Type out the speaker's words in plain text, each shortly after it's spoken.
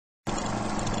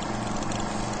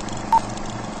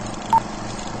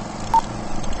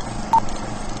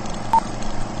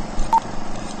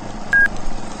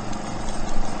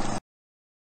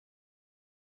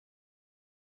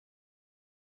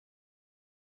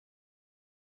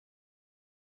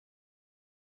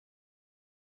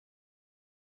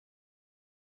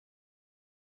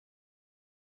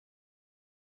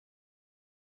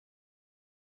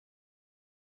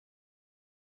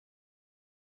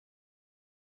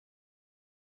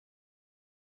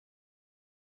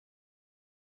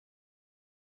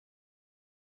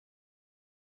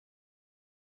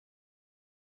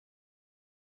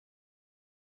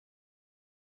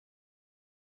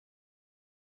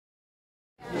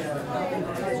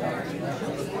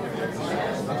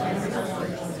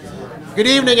Good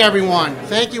evening, everyone.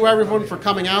 Thank you, everyone, for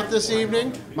coming out this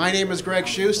evening. My name is Greg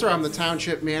Schuster. I'm the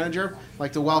Township Manager. I'd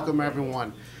like to welcome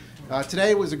everyone.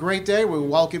 Today was a great day. We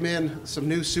welcome in some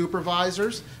new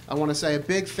supervisors. I want to say a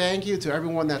big thank you to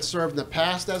everyone that served in the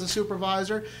past as a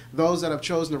supervisor, those that have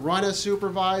chosen to run as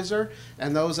supervisor,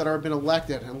 and those that have been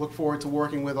elected, and look forward to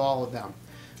working with all of them.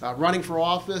 Running for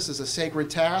office is a sacred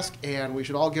task, and we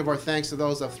should all give our thanks to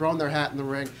those that have thrown their hat in the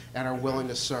ring and are willing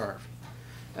to serve.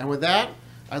 And with that,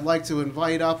 I'd like to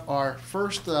invite up our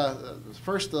first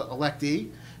electee,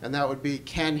 and that would be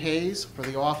Ken Hayes for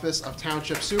the office of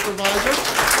Township Supervisor.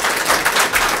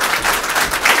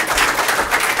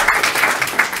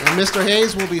 And Mr.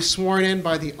 Hayes will be sworn in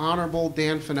by the Honorable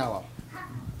Dan Finello.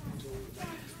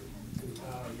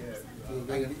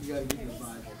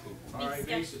 All right,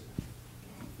 Mason.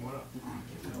 Come on up.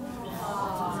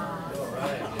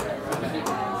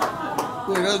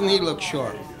 Boy, doesn't he look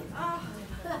sharp?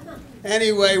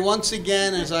 Anyway, once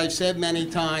again, as I've said many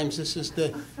times, this is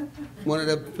one of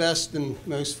the best and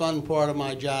most fun part of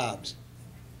my jobs.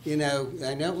 You know,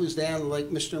 I know it was down like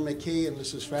Mr. McKee and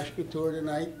Mrs. Freshcouture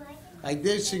tonight. I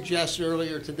did suggest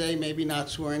earlier today maybe not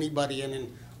swear anybody in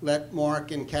and let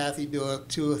Mark and Kathy do a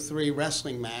 2 or 3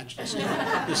 wrestling match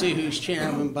to see who's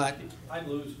chairman, but I'd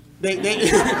lose. They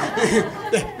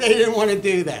didn't want to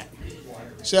do that.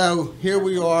 So here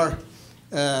we are.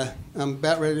 I'm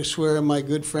about ready to swear in my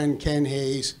good friend Ken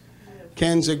Hayes.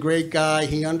 Ken's a great guy.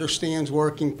 He understands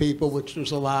working people, which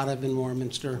there's a lot of in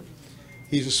Warminster.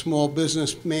 He's a small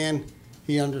businessman.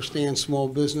 He understands small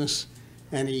business,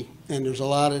 and there's a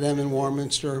lot of them in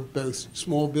Warminster, both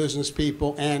small business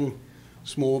people and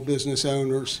small business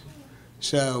owners.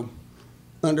 So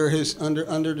under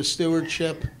the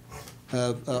stewardship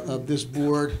of this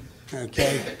board,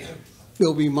 okay,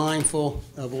 he'll be mindful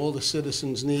of all the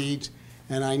citizens' needs.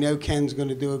 And I know Ken's going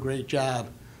to do a great job,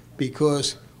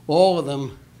 because all of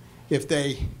them, if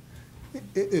they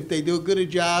do as good a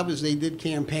job as they did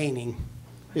campaigning,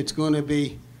 it's going to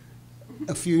be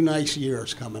a few nice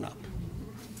years coming up.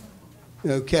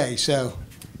 Okay, so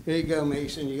here you go,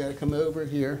 Mason. You got to come over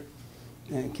here.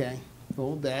 Okay,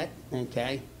 hold that.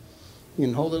 Okay, you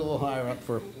can hold it a little higher up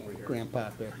for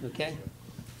Grandpa there. Okay,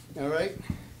 all right.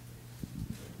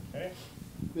 Okay.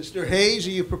 Mr. Hayes,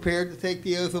 are you prepared to take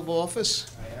the oath of office?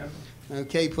 I am.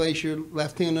 Okay, place your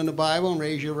left hand on the Bible and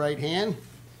raise your right hand.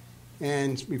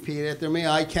 And repeat after me.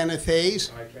 I, Kenneth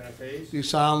Hayes, I, Kenneth Hayes, do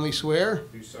solemnly swear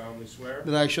do solemnly swear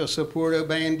that I shall support,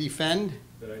 obey, and defend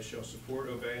that I shall support,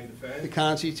 obey, and defend the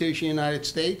Constitution of the United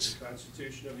States the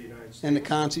Constitution of the United States and the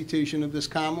Constitution of this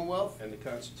Commonwealth. and the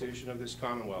Constitution of this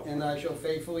Commonwealth. And I shall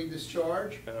faithfully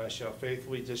discharge And I shall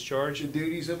faithfully discharge the the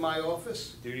duties of my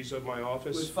office duties of my with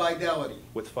office fidelity.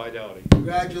 with fidelity.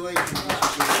 Congratulations,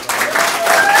 Mr. Supervisor.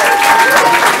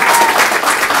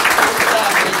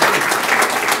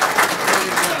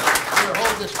 Here,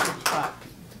 hold this spot.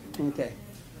 Okay.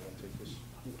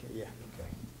 Okay, yeah.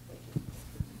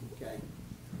 Okay.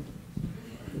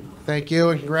 Thank you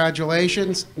and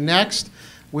congratulations. Next,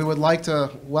 we would like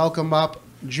to welcome up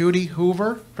Judy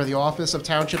Hoover for the office of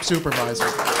Township Supervisor.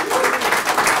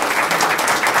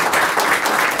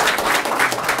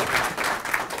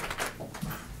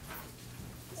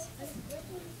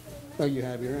 Oh, you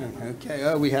have your own. Okay.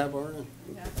 Oh, we have our own.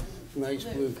 Nice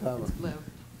blue cover.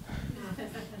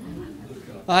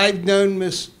 I've known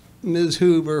Ms.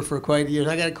 Hoover for quite a year.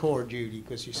 I got to call her Judy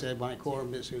because she said when I call her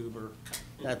Ms. Hoover,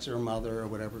 that's her mother or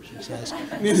whatever she says.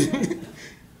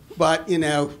 But, you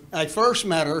know, I first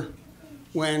met her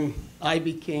when I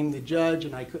became the judge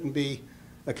and I couldn't be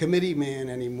a committee man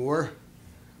anymore.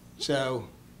 So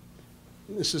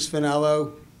Mrs.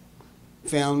 Finello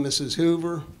found Mrs.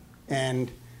 Hoover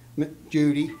and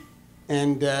Judy,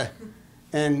 and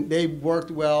they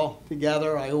worked well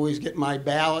together. I always get my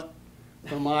ballot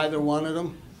from either one of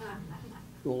them,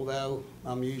 although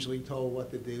I'm usually told what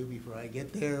to do before I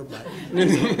get there. But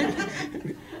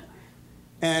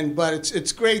but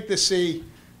it's great to see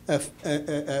a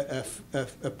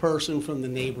person from the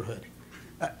neighborhood.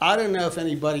 I don't know if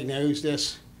anybody knows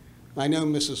this. I know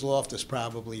Mrs. Loftus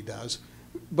probably does,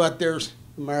 but there's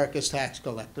America's tax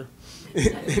collector.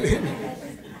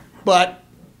 But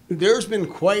there's been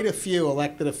quite a few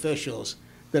elected officials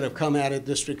that have come out of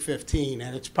District 15,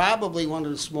 and it's probably one of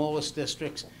the smallest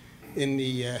districts in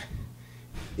the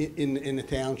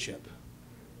township.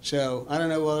 So I don't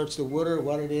know whether it's the wood or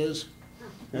what it is,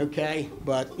 okay,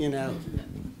 but you know,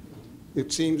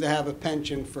 it seems to have a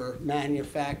penchant for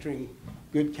manufacturing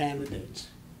good candidates.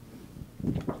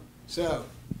 So,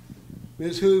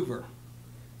 Ms. Hoover,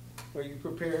 Are you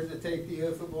prepared to take the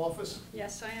oath of office?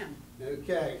 Yes, I am.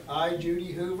 Okay. I,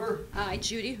 Judy Hoover, I,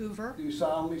 Judy Hoover, do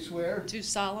solemnly swear do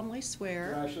solemnly that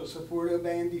swear I shall support,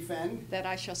 obey, and defend that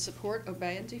I shall support,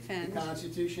 obey, and the defend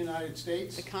Constitution of the United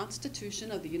States the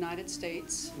Constitution of the United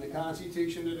States and the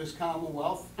Constitution of this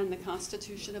Commonwealth, and the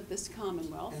Constitution of this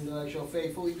Commonwealth, and that I shall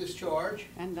faithfully discharge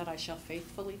and that I shall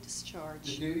faithfully the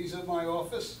discharge duties of my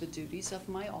office the duties of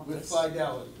my with office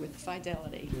fidelity. with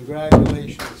fidelity.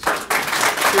 Congratulations.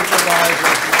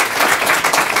 Supervisors.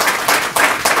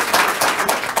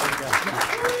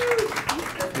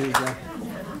 There you go.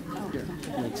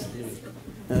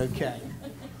 Okay.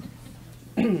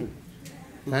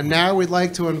 And now we'd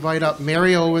like to invite up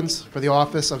Mary Owens for the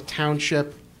office of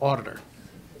Township Auditor.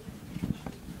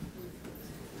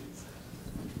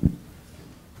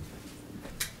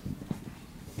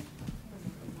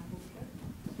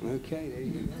 Okay, there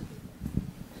you go.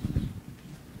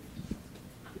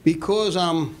 Because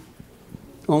I'm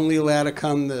only allowed to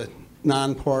come to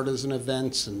nonpartisan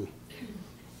events and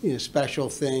special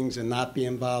things and not be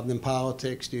involved in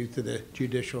politics due to the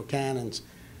judicial canons,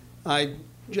 I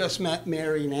just met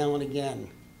Mary now and again,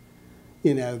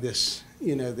 this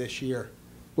year.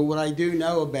 But what I do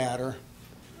know about her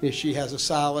is she has a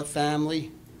solid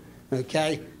family,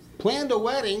 okay? Planned a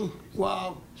wedding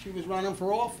while she was running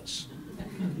for office.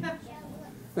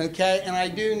 Okay, and I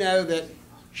do know that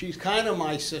she's kind of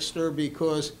my sister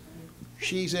because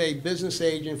she's a business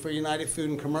agent for United Food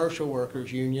and Commercial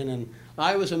Workers Union, and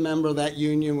I was a member of that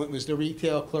union when it was the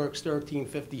Retail Clerks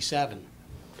 1357.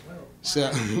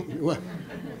 So, well,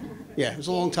 yeah, it was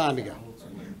a long time ago.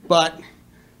 But,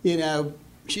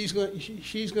 she's going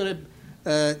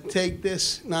to take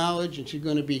this knowledge and she's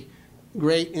going to be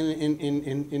great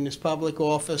in this public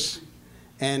office.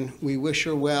 And we wish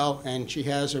her well, and she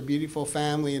has her beautiful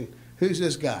family. And who's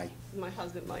this guy? My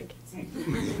husband, Mike.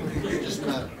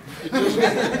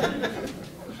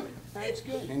 That's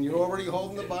good. And you're already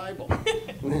holding the Bible.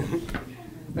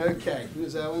 Okay,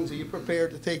 Ms. Owens, are you prepared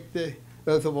to take the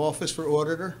oath of office for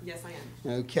auditor? Yes, I am.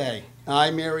 Okay.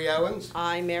 I, Mary Owens,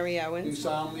 I, Mary do Owens,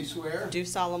 solemnly swear do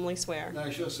solemnly swear that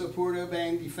I shall support, obey,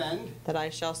 and defend that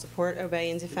I shall support, obey,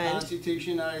 and the defend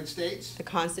Constitution of the United States the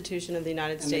Constitution of the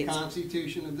United and the States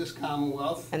Constitution of this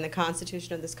Commonwealth, and the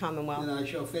Constitution of this and Commonwealth, I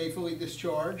shall faithfully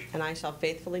discharge and I shall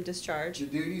faithfully discharge the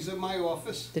duties of my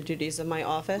office the duties of my with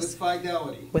office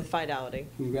fidelity. with fidelity.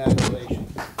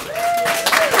 Congratulations. There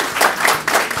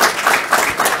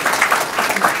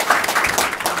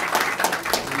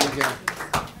you go.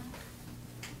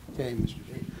 Okay, Mr.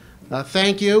 J.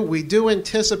 Thank you. We do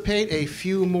anticipate a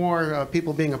few more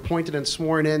people being appointed and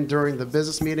sworn in during the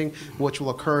business meeting, which will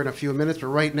occur in a few minutes. But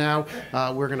right now,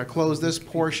 we're going to close this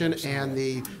portion, and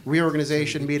the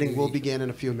reorganization meeting will begin in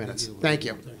a few minutes. Thank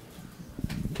you. I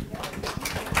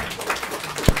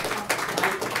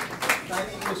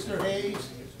need Mr. Hayes.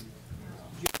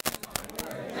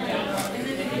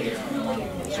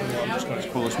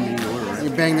 You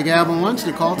bang the gavel once,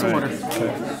 you call to order.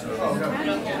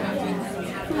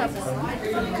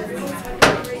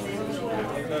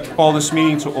 Call this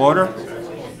meeting to order.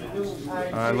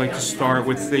 I'd like to start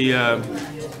with the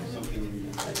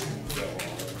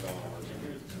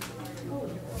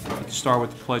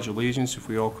Pledge of Allegiance. If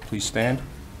we all could please stand.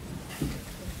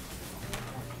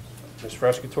 Ms.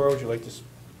 Frescatore, would you like to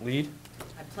lead?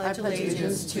 I pledge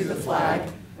allegiance to the flag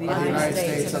of the United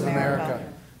States of America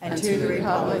and to the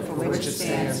republic for which it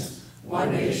stands,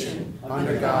 one nation,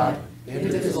 under God,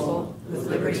 indivisible, with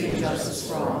liberty and justice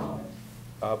for all.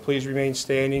 Please remain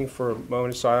standing for a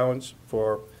moment of silence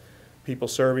for people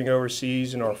serving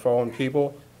overseas and our fallen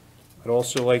people. I'd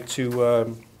also like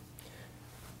to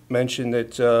mention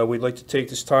that we'd like to take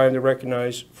this time to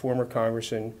recognize former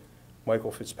Congressman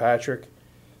Michael Fitzpatrick,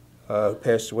 who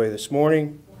passed away this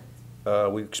morning.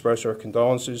 We express our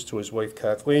condolences to his wife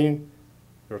Kathleen,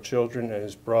 their children, and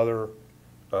his brother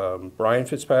Brian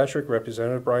Fitzpatrick,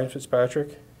 Representative Brian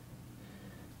Fitzpatrick.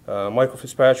 Michael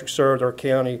Fitzpatrick served our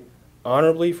county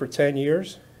honorably for 10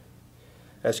 years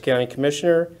as county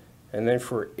commissioner, and then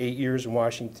for 8 years in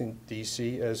Washington,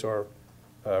 D.C. as our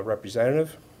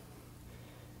representative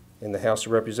in the House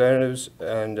of Representatives.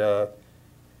 And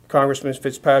Congressman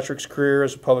Fitzpatrick's career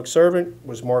as a public servant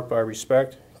was marked by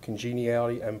respect,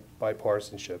 congeniality, and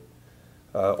bipartisanship.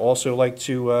 Also like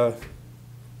to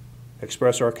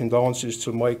express our condolences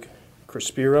to Mike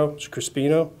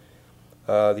Crispino,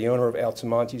 the owner of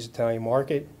Altamonte's Italian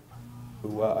Market,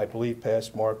 who I believe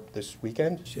passed Mark this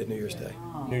weekend. She had New Year's Day.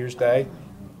 New Year's Day.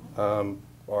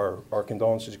 Our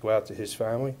condolences go out to his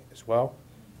family as well.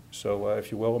 So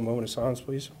if you will, a moment of silence,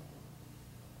 please.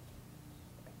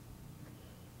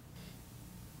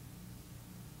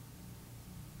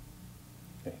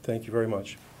 Thank you very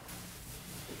much.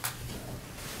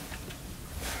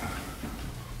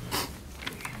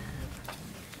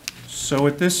 So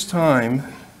at this time,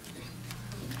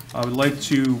 I would like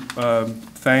to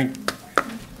thank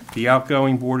the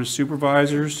outgoing Board of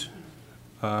Supervisors,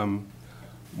 one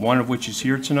of which is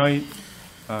here tonight,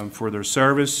 for their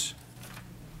service.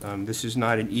 This is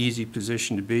not an easy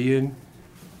position to be in,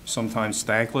 sometimes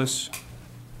thankless.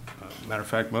 Matter of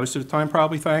fact, most of the time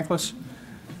probably thankless.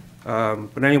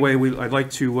 But anyway, I'd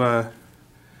like to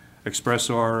express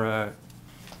our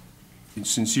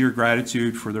sincere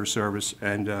gratitude for their service.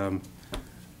 And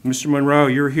Mr. Monroe,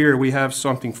 you're here. We have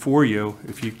something for you.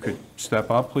 If you could step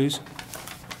up, please.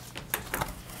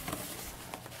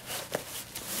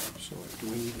 So, do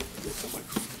we need to get the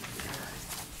microphone here?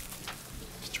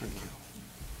 Just turn it on.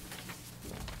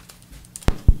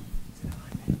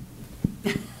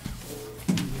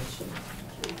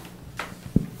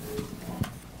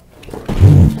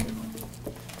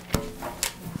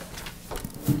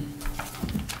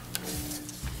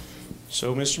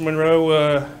 So, Mr.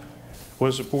 Monroe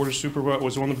was on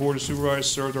the Board of Supervisors,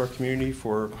 served our community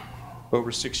for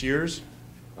over 6 years,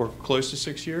 or close to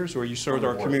 6 years, or you served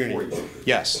our community?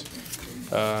 Yes.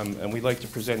 And we'd like to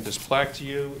present this plaque to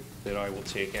you that I will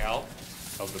take out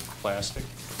of the plastic.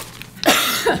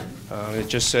 It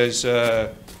just says,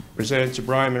 presented to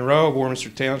Brian Monroe of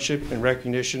Warminster Township in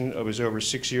recognition of his over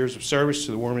 6 years of service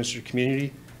to the Warminster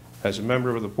community as a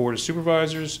member of the Board of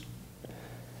Supervisors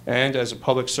and as a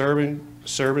public servant,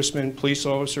 serviceman, police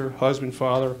officer, husband,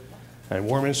 father, and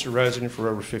Warminster resident for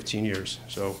over 15 years.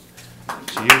 So,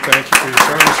 to you, thank you for your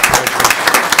service.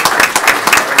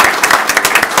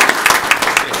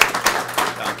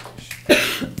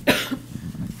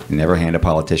 Never hand a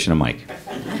politician a mic.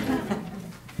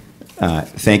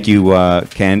 Thank you,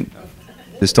 Ken.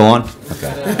 Is this still on?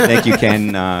 Okay. Thank you,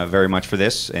 Ken, very much for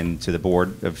this, and to the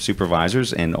Board of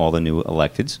Supervisors and all the new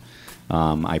electeds.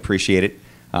 I appreciate it.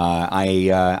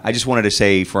 I just wanted to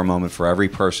say for a moment, for every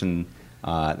person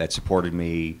that supported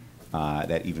me,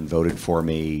 that even voted for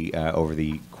me over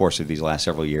the course of these last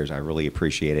several years, I really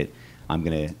appreciate it. I'm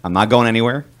not going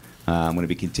anywhere. I'm going to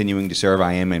be continuing to serve.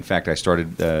 I am, in fact, I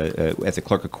started at the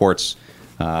Clerk of Courts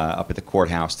up at the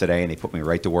courthouse today, and they put me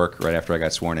right to work right after I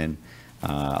got sworn in.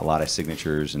 A lot of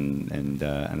signatures and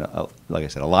like I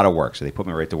said, a lot of work. So they put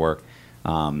me right to work.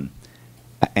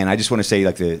 And I just want to say,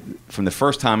 like, from the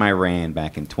first time I ran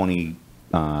back in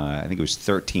I think it was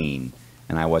 13,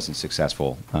 and I wasn't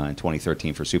successful in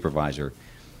 2013 for supervisor.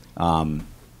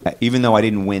 Even though I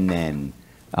didn't win then,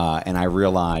 and I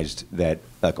realized that,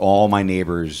 like, all my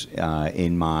neighbors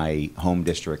in my home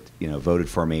district, voted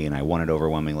for me, and I won it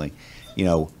overwhelmingly.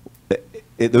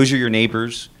 Those are your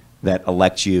neighbors that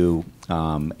elect you,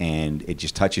 and it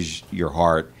just touches your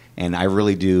heart. And I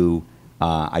really do.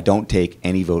 I don't take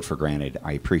any vote for granted.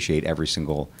 I appreciate every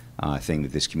single thing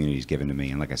that this community has given to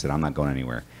me. And like I said, I'm not going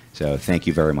anywhere. So thank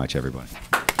you very much, everybody.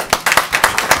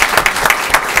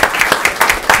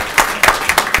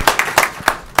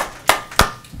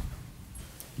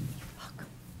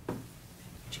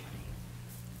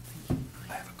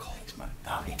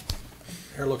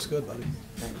 Hair looks good, buddy.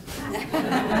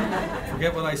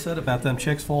 Forget what I said about them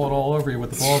chicks falling all over you with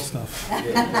the bald stuff.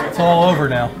 It's all over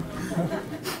now.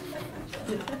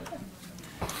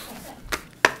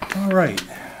 All right.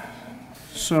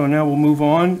 So now we'll move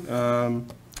on.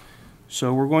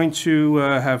 So we're going to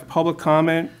have public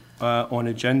comment on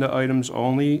agenda items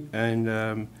only. And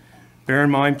bear in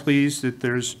mind, please, that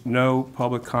there's no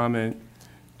public comment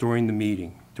during the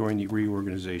meeting, during the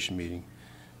reorganization meeting.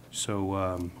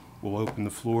 So we'll open the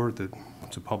floor to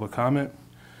public comment.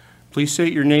 Please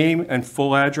state your name and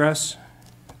full address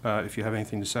if you have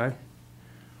anything to say.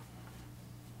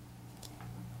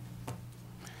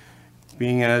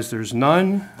 Being as there's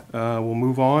none, we'll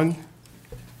move on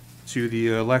to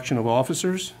the election of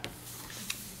officers.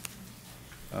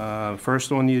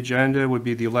 First on the agenda would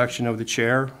be the election of the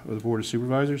chair of the Board of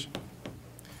Supervisors.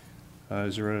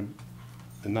 Is there a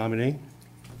nominee?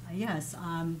 Yes,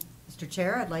 Mr.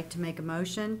 Chair, I'd like to make a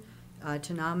motion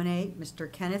to nominate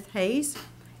Mr. Kenneth Hayes.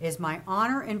 It is my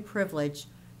honor and privilege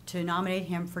to nominate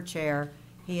him for chair.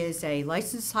 He is a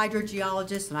licensed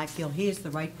hydrogeologist, and I feel he is the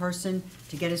right person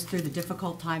to get us through the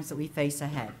difficult times that we face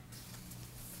ahead.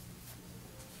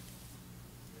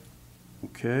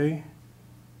 Okay.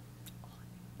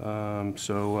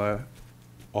 So,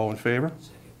 all in favor?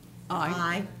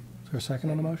 Aye. Is there a second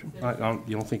on the motion?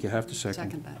 You don't think you have to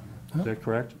second? Second that. Is that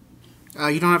correct?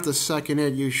 You don't have to second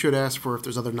it. You should ask for if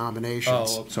there's other nominations.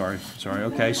 Oh, sorry.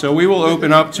 Okay, so we will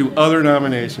open up to other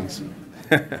nominations.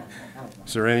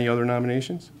 Is there any other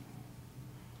nominations?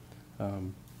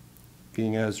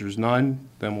 Being as there's none,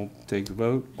 then we'll take the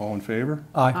vote. All in favor?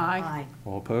 Aye. Aye.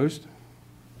 All opposed?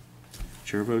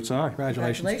 Chair votes aye.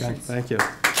 Congratulations, Ken. Congratulations. Thank you.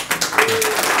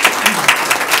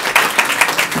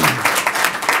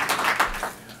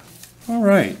 All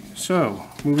right, so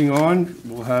moving on,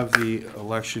 we'll have the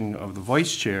election of the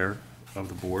vice chair of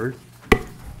the board.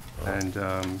 And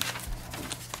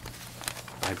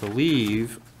I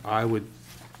believe I would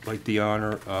like the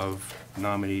honor of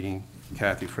nominating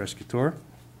Kathy Frescatore.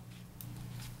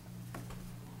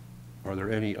 Are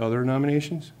there any other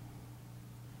nominations?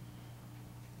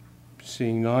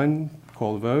 Seeing none,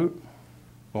 call the vote.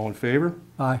 All in favor?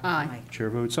 Aye. Aye.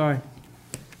 Chair votes aye.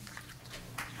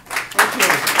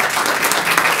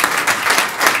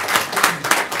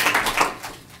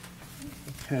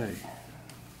 Okay.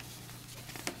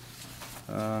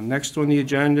 Next on the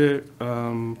agenda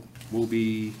will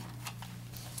be,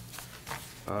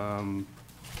 I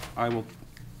will,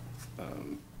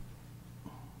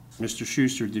 Mr.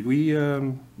 Schuster, did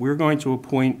we're going to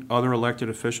appoint other elected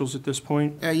officials at this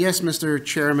point? Yes, Mr.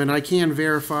 Chairman, I can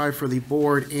verify for the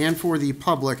board and for the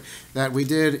public that we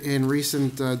did in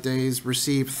recent days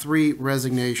receive 3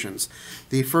 resignations.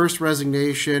 The first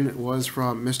resignation was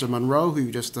from Mr. Monroe, who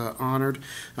you just honored.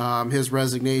 His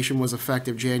resignation was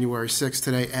effective January 6th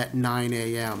today at 9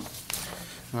 a.m.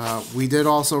 We did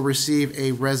also receive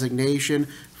a resignation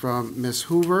from Ms.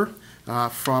 Hoover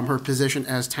from her position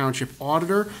as Township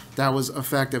Auditor. That was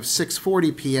effective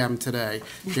 6:40 p.m. today,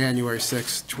 January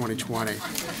 6, 2020.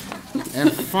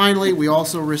 And finally, we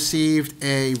also received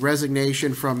a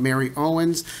resignation from Mary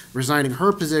Owens, resigning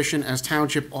her position as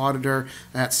Township Auditor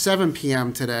at 7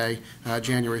 p.m. today,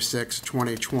 January 6,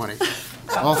 2020.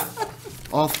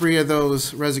 All 3 of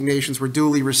those resignations were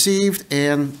duly received,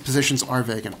 and positions are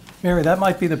vacant. Mary, that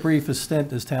might be the briefest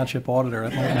stint as Township Auditor.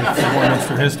 That might make for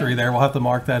Warminster history there. We'll have to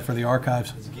mark that for the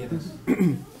archives.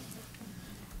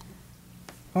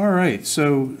 All right,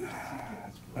 so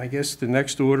I guess the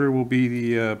next order will be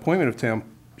the appointment of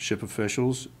township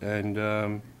officials. And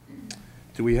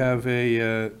do we have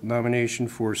a nomination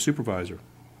for supervisor?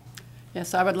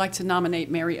 Yes, I would like to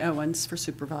nominate Mary Owens for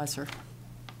supervisor.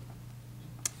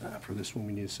 For this one,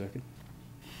 we need a second.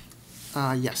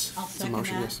 Yes. I'll It's a second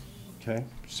motion, that. yes. Okay,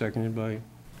 seconded by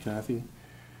Kathy.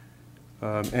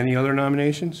 Any other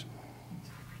nominations?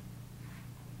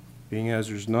 Being as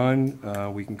there's none,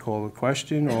 we can call the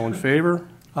question. All in favor?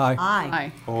 Aye. Aye.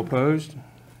 Aye. All opposed?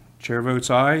 Chair votes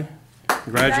aye.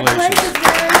 Congratulations.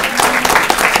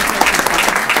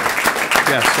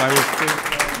 Yes, I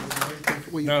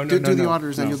Well, No, you no, do the no,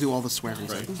 auditors, and no. you'll do all the swearing.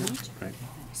 Right.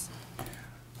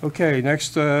 Okay,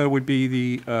 next would be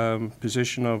the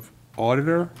position of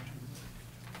auditor.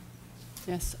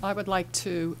 Yes, I would like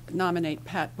to nominate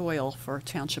Pat Boyle for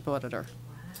Township Auditor.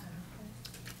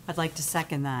 I'd like to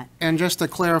second that. And just to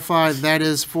clarify, that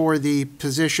is for the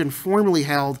position formerly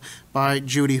held by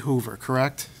Judy Hoover,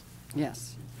 correct?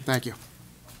 Yes. Thank you.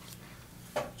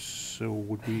 So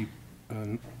would we,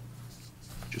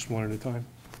 just one at a time?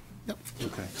 Yep.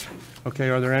 Okay. Okay,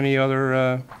 are there any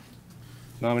other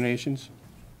nominations?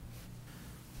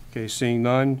 Okay, seeing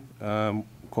none,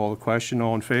 call the question.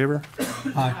 All in favor?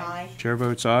 Aye. Aye. Chair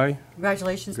votes aye.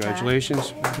 Congratulations, Pat.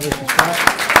 Congratulations.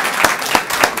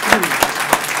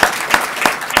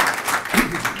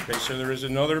 Okay, so there is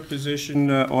another position,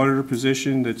 auditor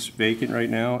position that's vacant right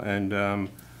now, and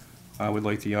I would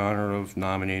like the honor of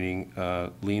nominating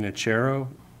Lena Chero,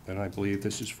 and I believe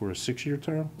this is for a 6-year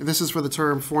term? This is for the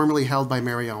term formerly held by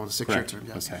Mary Owens, 6-year term,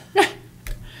 yes. Okay.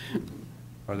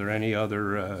 Are there any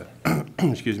other,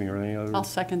 excuse me, are there any other? I'll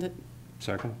second it.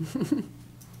 Second.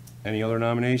 Any other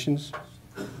nominations?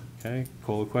 Okay,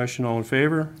 call the question. All in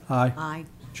favor? Aye. Aye.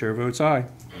 Chair votes aye.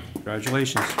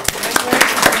 Congratulations.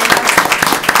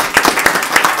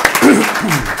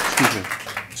 Excuse me.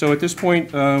 So at this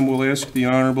point, we'll ask the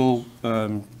Honorable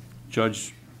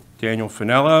Judge Daniel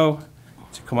Finello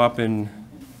to come up and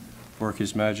work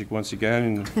his magic once again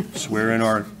and swear in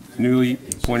our newly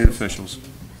appointed officials.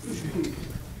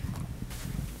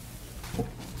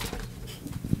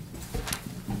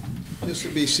 Just to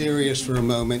be serious for a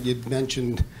moment, you'd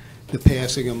mentioned the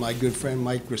passing of my good friend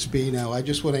Mike Crispino. I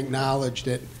just want to acknowledge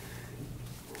that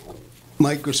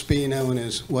Mike Crispino and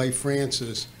his wife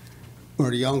Frances are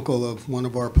the uncle of one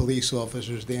of our police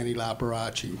officers, Danny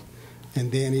Laparachi.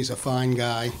 And Danny's a fine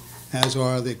guy, as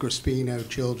are the Crispino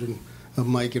children of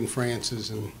Mike and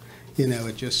Frances. And, you know,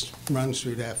 it just runs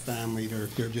through that family.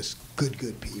 They're just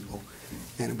good people.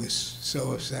 And it was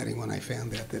so upsetting when I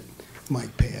found out that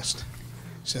Mike passed.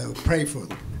 So pray for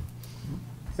them.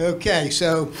 Okay,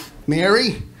 so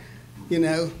Mary, you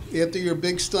know, after your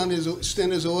big stint as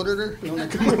auditor, you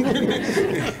want to come up?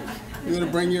 You want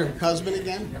to bring your husband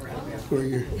again? Or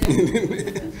your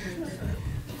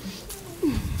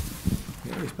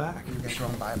He's back. You get your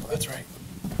own Bible, that's right.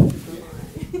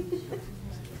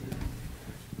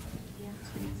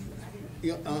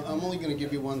 I'm only going to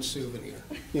give you one souvenir,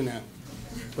 you know.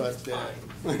 But,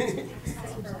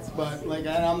 but like,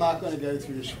 I'm not going to go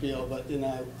through the spiel, but, you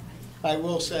know, I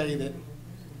will say that,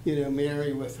 you know,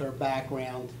 Mary, with her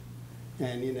background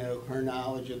and, you know, her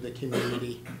knowledge of the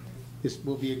community, this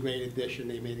will be a great addition.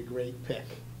 They made a great pick.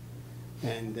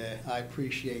 And I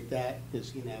appreciate that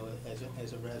as, you know,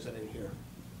 as a resident here.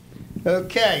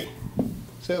 Okay.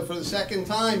 So for the second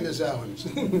time, Ms. Owens,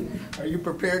 are you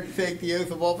prepared to take the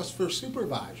oath of office for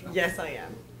supervisor? Yes, I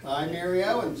am. I, Mary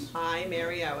Owens, I,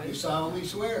 Mary do Owens, solemnly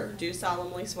swear do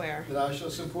solemnly swear that I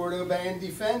shall support, obey, and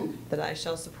defend that I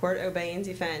shall support, obey, and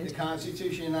the defend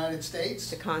Constitution of the United States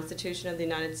the Constitution of the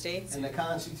United States and the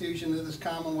Constitution of this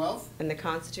Commonwealth, and the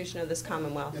Constitution of this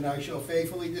Commonwealth, and I shall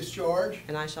faithfully discharge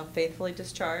and I shall faithfully the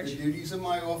discharge duties of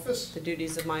my office the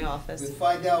duties of my office with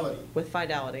fidelity. with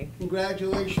fidelity.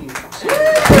 Congratulations.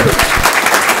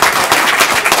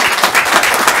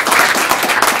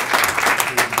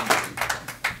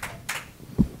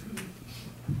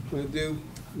 We'll do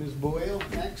Ms. Boyle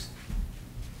next.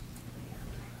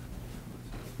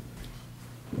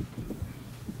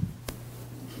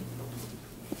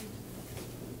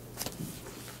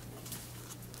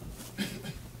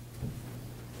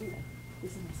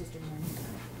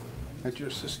 That's your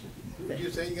sister. Did you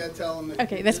say you gotta tell them that?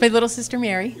 Okay, that's my little sister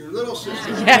Mary. Your little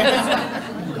sister?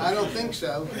 Yes. I don't think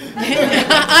so.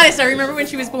 Honest, I remember when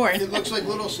she was born. It looks like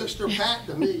little sister Pat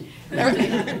to me.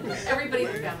 Everybody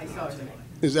in the family saw her today.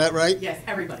 Is that right? Yes,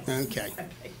 everybody. Okay.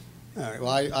 All right,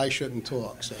 well, I shouldn't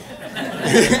talk, so.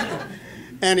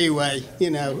 Anyway, you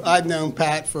know, I've known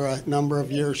Pat for a number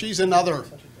of years. She's another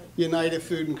United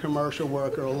Food and Commercial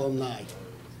Worker alumni.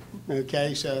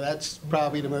 Okay, so that's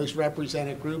probably the most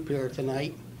represented group here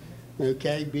tonight.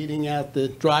 Okay, beating out the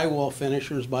drywall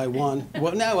finishers by one.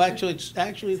 Well, no, actually,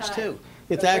 it's two.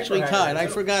 It's actually tied. I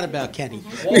forgot about Kenny.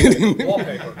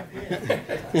 Wallpaper.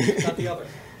 Not the other.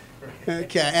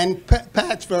 Okay, and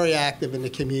Pat's very active in the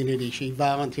community. She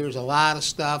volunteers a lot of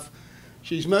stuff.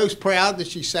 She's most proud that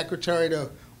she's secretary to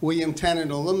William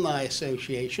Tennant Alumni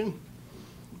Association,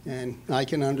 and I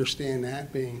can understand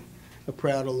that, being a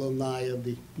proud alumni of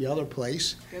the other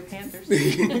place. Go Panthers.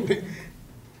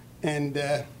 And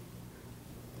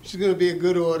she's going to be a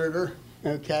good auditor.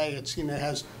 Okay, it's, you know,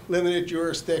 has limited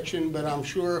jurisdiction, but I'm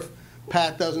sure if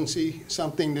Pat doesn't see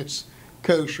something that's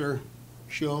kosher,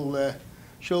 she'll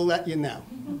let you know.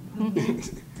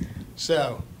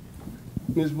 So,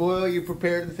 Ms. Boyle, you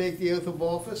prepared to take the oath of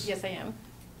office? Yes, I am.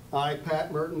 I,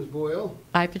 Pat Mertens Boyle,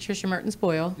 I, Patricia Mertens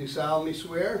Boyle, do solemnly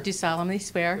swear do solemnly that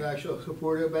swear I shall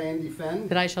support, obey, and defend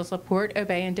that I shall support,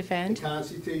 obey, and the defend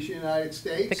Constitution of the United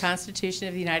States the Constitution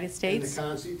of the United and the States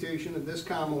Constitution of this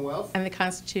Commonwealth, and the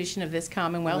Constitution of this and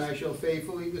Commonwealth, I shall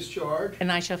faithfully discharge and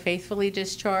I shall faithfully the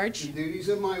discharge duties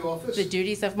of my office the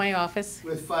duties of my office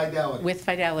with fidelity. with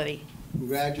fidelity.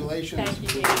 Congratulations.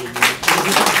 Thank you.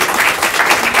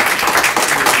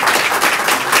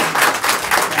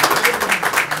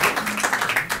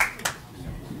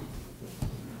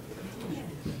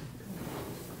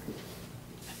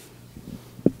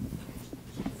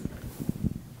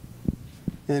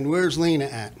 And where's Lena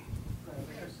at?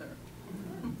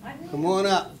 Come on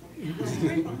up.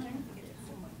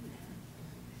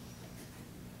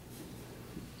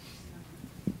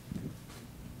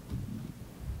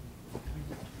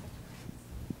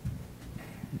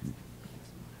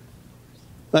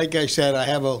 Like I said, I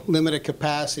have a limited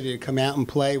capacity to come out and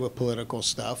play with political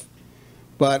stuff,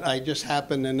 but I just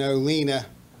happen to know Lena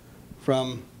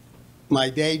from my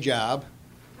day job.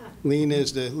 Lena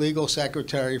is the legal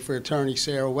secretary for Attorney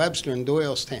Sarah Webster in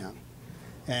Doylestown.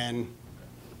 And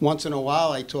once in a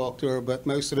while I talk to her, but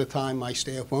most of the time my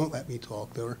staff won't let me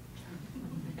talk to her.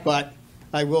 But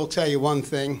I will tell you one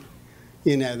thing,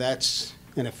 you know, that's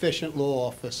an efficient law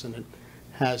office, and it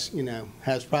has, you know,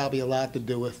 has probably a lot to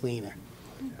do with Lena.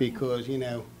 Because, you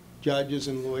know, judges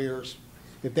and lawyers,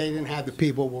 if they didn't have the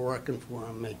people who were working for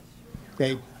them,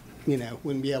 they, you know,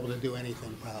 wouldn't be able to do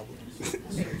anything probably.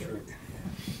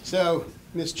 So,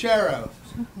 Ms. Chero,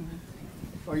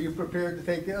 are you prepared to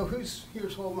take the, oh, here's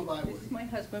holding the Bible? My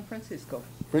husband, Francisco.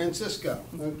 Francisco,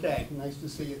 okay, nice to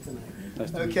see you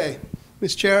tonight. Okay,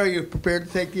 Ms. Chero, you prepared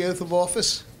to take the oath of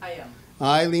office? I am.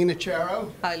 I, Lena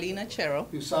Chero, Lena Chero,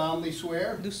 do solemnly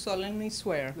swear do solemnly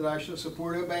swear that I shall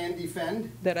support, obey, and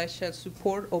defend that I shall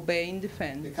support, obey, and the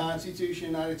defend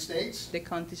Constitution of the United States the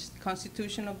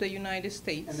Constitution of the United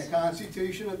States and the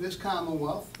Constitution of this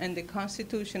Commonwealth, and the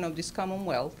Constitution of this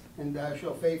Commonwealth, and I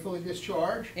shall faithfully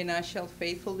discharge and I shall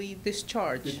faithfully the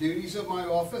discharge duties of my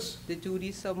office the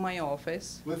duties of my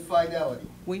office with fidelity.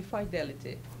 with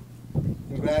fidelity.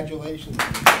 Congratulations.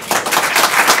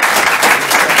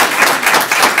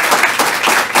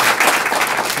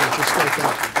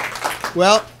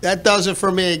 Well, that does it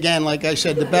for me again. Like I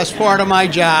said, the best part of my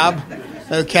job,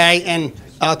 okay? And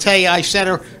I'll tell you, I set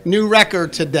a new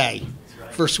record today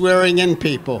for swearing in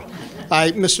people.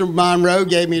 Mr. Monroe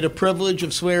gave me the privilege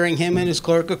of swearing him in as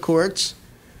clerk of courts.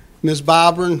 Ms.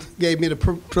 Bobrin gave me the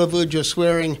privilege of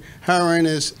swearing her in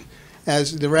as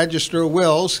the register of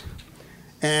wills.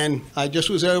 And I just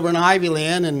was over in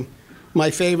Ivyland, and my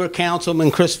favorite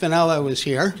councilman, Chris Finello, was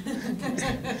here.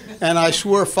 And I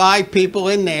swore 5 people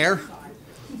in there,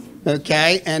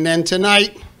 okay? And then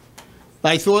tonight,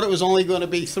 I thought it was only going to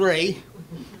be 3,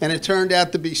 and it turned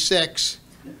out to be 6.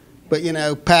 But, you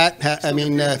know,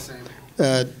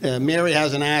 Mary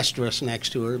has an asterisk next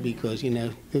to her because, you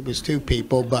know, it was 2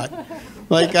 people. But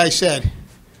like I said,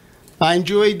 I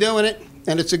enjoy doing it,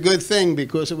 and it's a good thing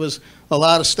because it was a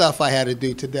lot of stuff I had to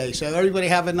do today. So everybody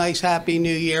have a nice, happy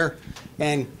New Year,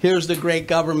 and here's the great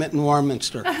government in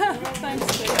Warminster.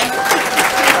 Thanks, Steve.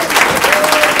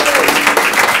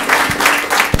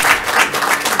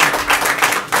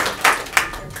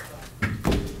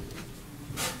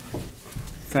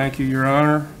 Thank you, Your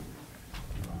Honor.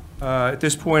 At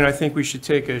this point, I think we should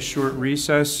take a short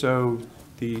recess so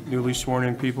the newly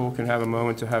sworn-in people can have a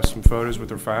moment to have some photos with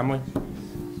their family.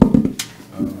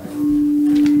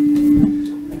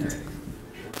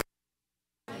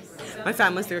 My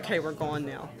family's okay, we're gone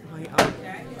now.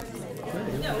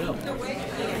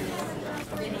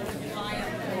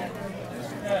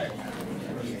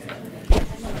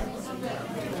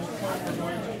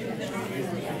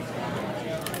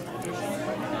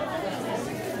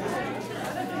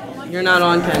 You're not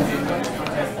on, Ken.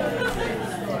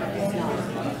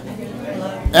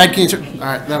 Ed, can you turn? All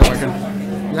right, they're working.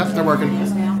 Yep, they're working.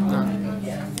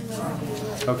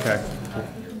 Okay.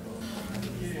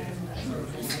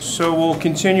 So we'll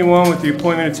continue on with the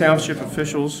appointment of township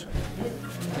officials.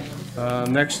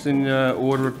 Next in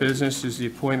order of business is the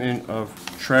appointment of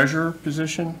treasurer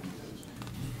position.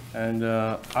 And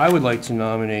I would like to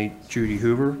nominate Judy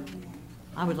Hoover.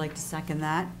 I would like to second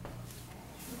that.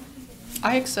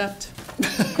 I accept.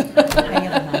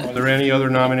 Are there any other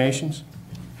nominations?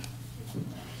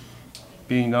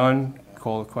 Being none,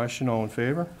 call the question. All in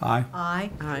favor? Aye.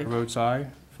 Aye. Aye. Votes aye.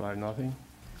 5-0.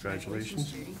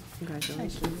 Congratulations.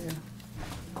 Congratulations.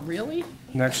 Really?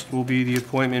 Next will be the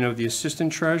appointment of the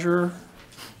assistant treasurer.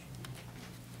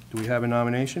 Do we have a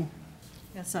nomination?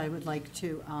 Yes, I would like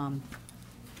to,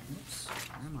 oops,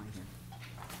 where am I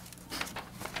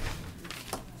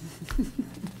here?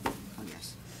 Oh,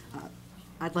 yes.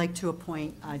 I'd like to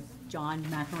appoint John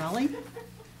Macarelli.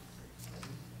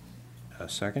 A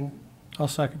second? I'll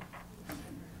second.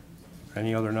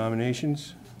 Any other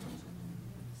nominations?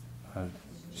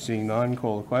 Seeing none,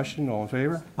 call the question. All in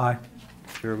favor? Aye.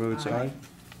 Chair votes aye.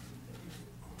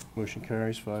 Motion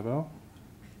carries 5-0.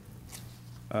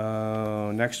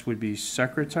 Next would be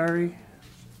secretary,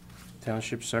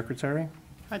 township secretary.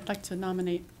 I'd like to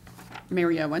nominate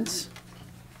Mary Owens.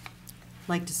 I'd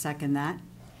like to second that.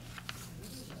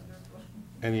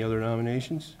 Any other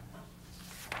nominations?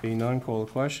 Being none, call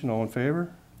the question. All in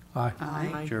favor? Aye.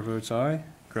 Aye. Chair votes aye.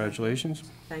 Congratulations.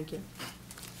 Thank you.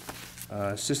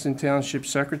 Assistant Township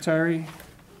Secretary,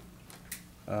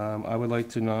 I would like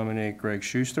to nominate Greg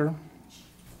Schuster.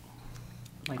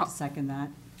 I'd like to second that.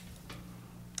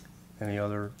 Any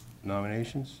other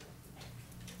nominations?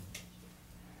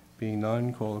 Being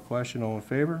none, call the question. All in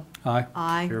favor? Aye.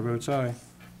 Aye. Chair votes aye.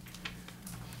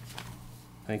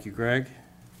 Thank you, Greg.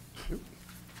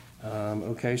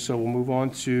 Okay, so we'll move on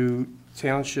to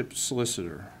Township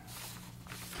Solicitor.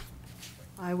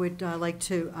 I would like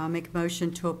to make a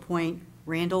motion to appoint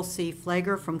Randall C.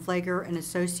 Flager from Flager and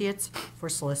Associates for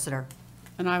solicitor.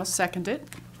 And I will second it.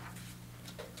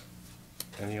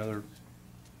 Any other?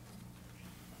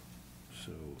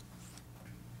 So,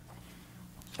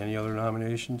 any other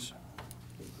nominations?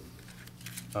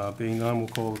 Being none, we'll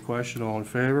call the question. All in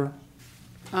favor?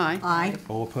 Aye. Aye.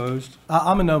 All opposed?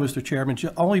 I'm a no, Mr. Chairman,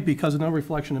 only because of no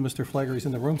reflection of Mr. Flager. He's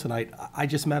in the room tonight. I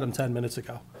just met him 10 minutes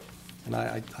ago. And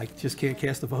I just can't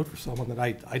cast a vote for someone that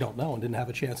I don't know and didn't have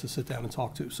a chance to sit down and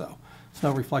talk to. So it's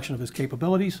no reflection of his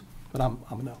capabilities, but I'm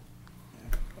a no.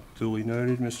 Duly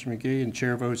noted, Mr. McGee, and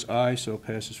chair votes aye, so it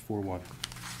passes 4-1.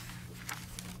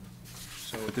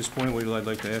 So at this point, I'd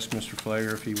like to ask Mr.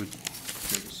 Flagger if he would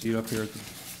take a seat up here at the board.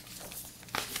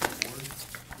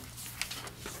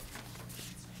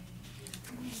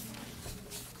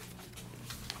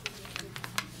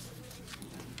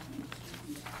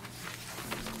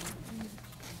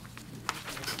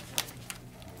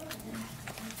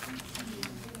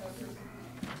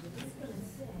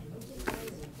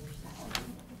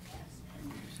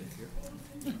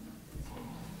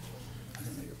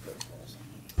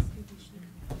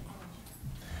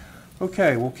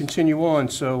 Okay, we'll continue on.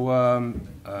 So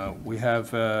we have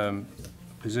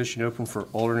position open for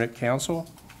alternate counsel.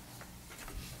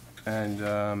 And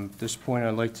at this point,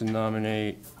 I'd like to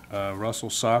nominate Russell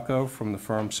Sacco from the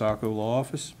firm Sacco Law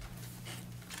Office.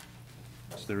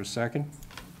 Is there a second?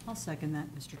 I'll second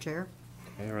that, Mr. Chair.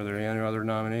 Okay, are there any other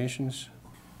nominations?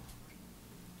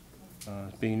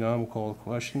 Being none, we'll call the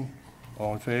question.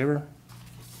 All in favor?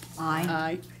 Aye.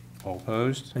 Aye. All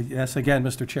opposed? Yes, again,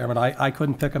 Mr. Chairman, I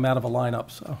couldn't pick them out of a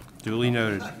lineup, so Duly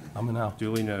noted. I'm a no.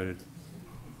 Duly noted.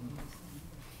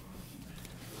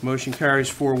 Motion carries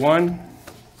 4-1.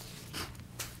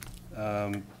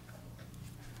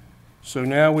 So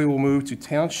now we will move to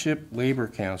Township Labor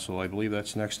Council. I believe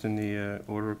that's next in the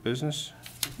order of business.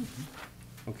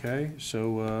 Okay,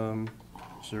 so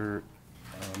is there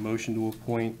a motion to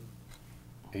appoint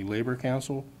a Labor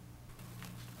Council?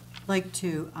 I'd like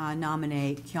to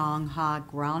nominate Kyung Ha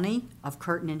Grani of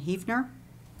Curtin and Hefner.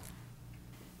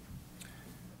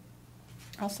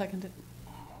 I'll second it.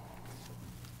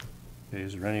 Okay,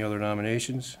 is there any other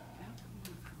nominations?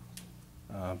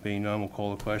 Being none, we'll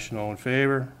call the question. All in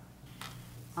favor?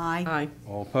 Aye. Aye.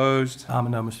 All opposed? I'm a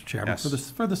no, Mr. Chairman.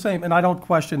 Yes. For the same, and I don't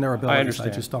question their abilities.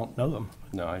 understand. I just don't know them.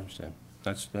 No, I understand.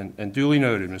 That's, and duly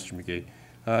noted, Mr.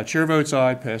 McGee. Chair votes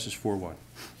aye, passes 4-1.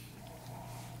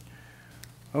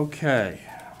 Okay.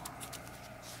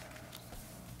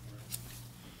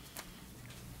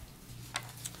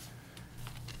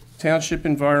 Township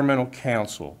Environmental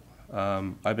Council.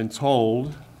 I've been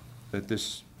told that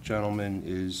this gentleman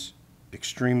is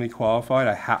extremely qualified.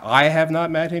 I have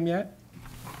not met him yet,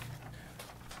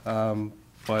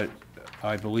 but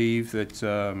I believe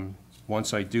that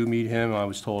once I do meet him, I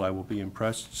was told I will be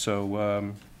impressed.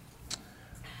 So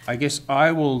I guess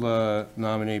I will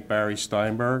nominate Barry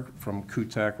Steinberg from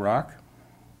Kutak Rock.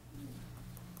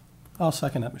 I'll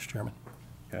second that, Mr. Chairman.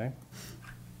 Okay.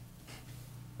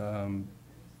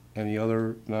 Any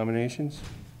other nominations?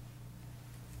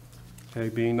 Okay,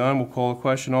 being none, we'll call the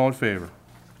question. All in favor?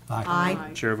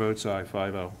 Aye. Chair votes aye,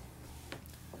 5-0.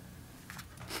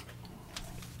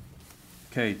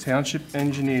 Okay, Township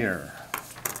Engineer.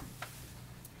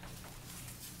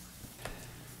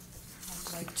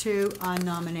 I'd like to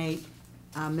nominate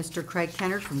Mr. Craig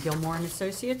Kennard from Gilmore and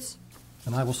Associates.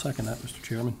 And I will second that, Mr.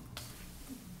 Chairman.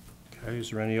 Okay,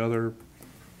 is there any other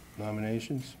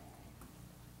nominations?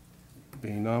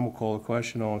 Being none, we'll call the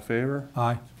question. All in favor?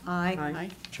 Aye. Aye. Aye.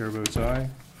 Chair votes aye,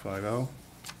 5-0.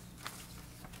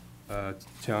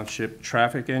 Township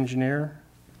Traffic Engineer.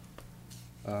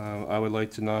 I would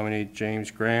like to nominate James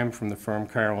Graham from the firm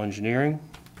Carroll Engineering.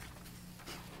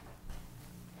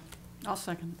 I'll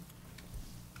second.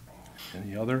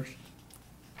 Any others?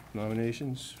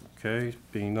 Nominations? Okay,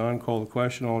 being none, call the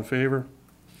question. All in favor?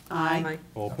 Aye.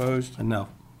 All opposed? And no.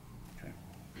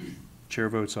 Chair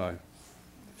votes aye,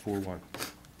 4-1.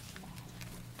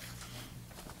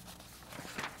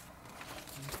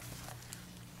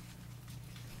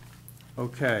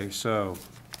 Okay, so,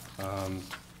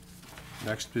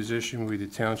 next position will be the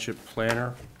Township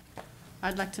Planner.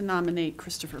 I'd like to nominate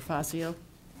Christopher Fazio.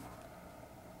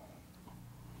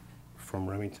 From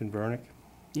Remington Vernick.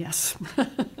 Yes,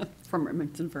 from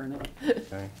Remington Vernick.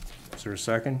 Okay, is there a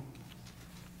second?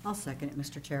 I'll second it,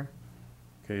 Mr. Chair.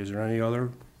 Okay, is there any other?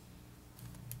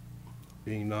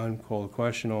 Being none, call the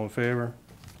question. All in favor?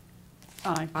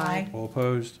 Aye. Aye. All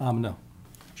opposed? I'm a no.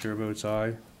 Chair votes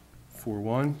aye,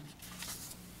 4-1.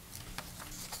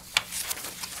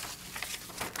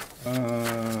 All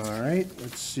right,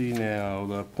 let's see now,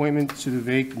 the appointment to the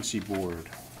Vacancy Board.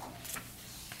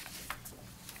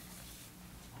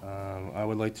 I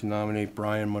would like to nominate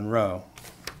Brian Monroe.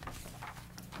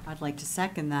 I'd like to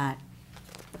second that.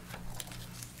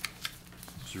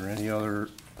 Is there any other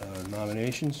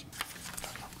nominations?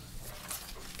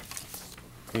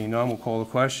 Being none, we'll call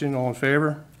the question. All in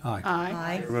favor? Aye.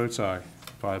 Aye. Chair votes aye,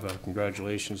 5-0.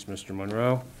 Congratulations, Mr.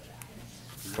 Monroe.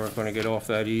 You weren't going to get off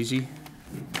that easy.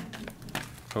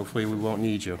 Hopefully, we won't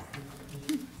need you.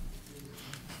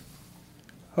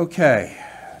 Okay,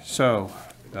 so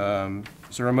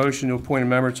Is there a motion to appoint a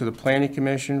member to the Planning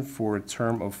Commission for a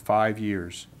term of 5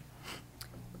 years?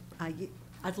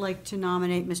 I'd like to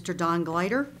nominate Mr. Don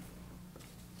Glider.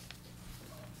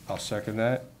 I'll second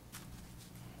that.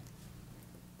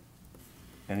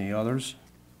 Any others?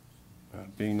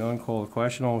 Being none, call the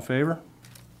question. All in favor?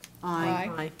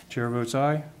 Aye. Chair votes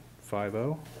aye,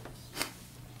 5-0.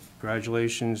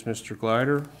 Congratulations, Mr.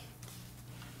 Glider.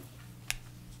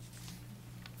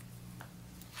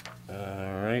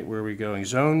 All right, where are we going?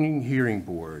 Zoning Hearing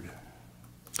Board.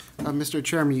 Mr.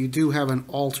 Chairman, you do have an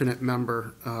alternate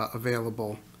member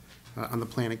available on the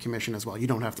Planning Commission as well. You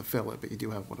don't have to fill it, but you do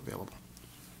have one available.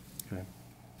 Okay.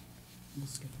 We'll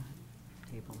skip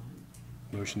that. Table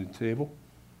that. Motion to table?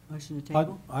 Motion to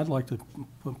table? I'd like to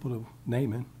put a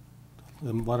name in.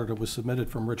 The letter that was submitted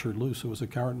from Richard Luce, who was a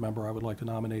current member, I would like to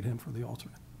nominate him for the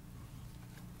alternate.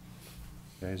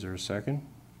 Okay, is there a second?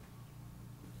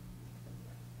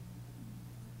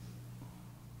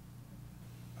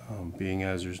 Being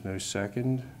as there's no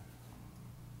second,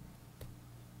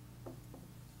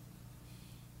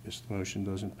 guess the motion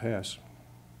doesn't pass.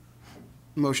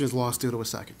 Motion is lost due to a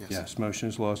second, yes. Yes, motion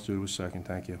is lost due to a second,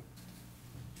 thank you.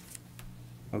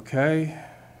 Okay,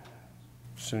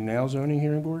 so now Zoning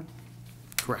Hearing Board?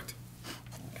 Correct.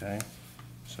 Okay,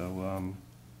 so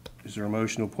is there a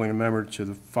motion to appoint a member to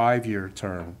the 5-year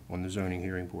term on the Zoning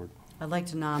Hearing Board? I'd like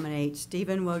to nominate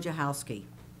Stephen Wojciechowski.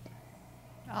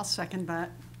 I'll second that.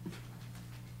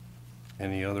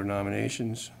 Any other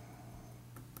nominations?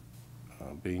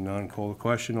 Being none, call the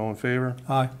question. All in favor?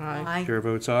 Aye. Aye. Chair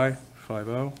votes aye,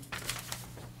 5-0.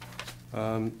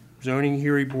 Zoning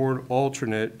Hearing Board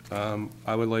alternate,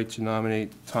 I would like to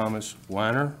nominate Thomas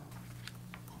Wanner,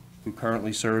 who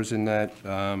currently serves in that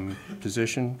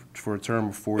position for a term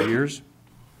of 4 years.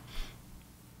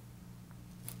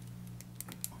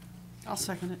 I'll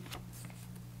second it.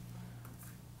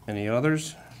 Any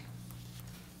others?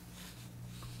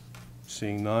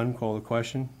 Seeing none, call the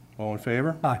question. All in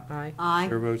favor? Aye. Aye. Aye.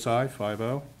 Chair votes aye,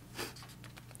 5-0.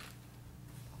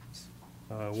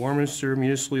 Warminster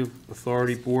Municipal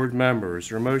Authority Board members. Is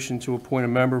there a motion to appoint a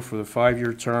member for the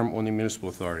 5-year term on the Municipal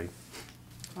Authority?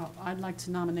 Well, I'd like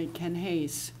to nominate Ken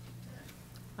Hayes.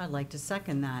 I'd like to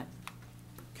second that.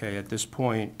 Okay, at this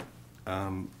point,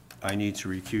 I need to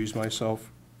recuse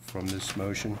myself from this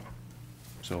motion,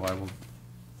 so I will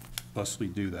thusly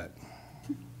do that.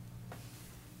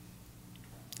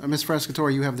 Ms.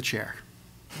 Frescatore, you have the chair.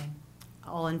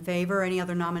 All in favor? Any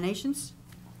other nominations?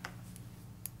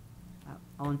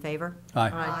 All in favor? Aye.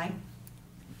 Aye.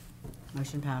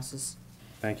 Motion passes.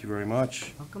 Thank you very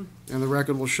much. Welcome. And the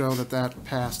record will show that that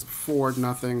passed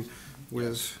 4-0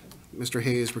 with Mr.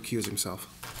 Hayes recusing himself.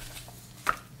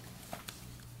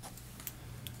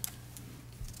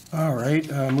 All right,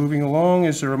 moving along,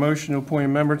 is there a motion to appoint a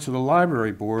member to the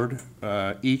Library Board,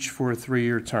 each for a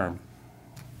 3-year term?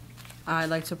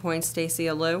 I'd like to appoint Stacy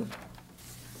Alou.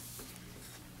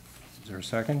 Is there a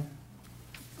second?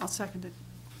 I'll second it.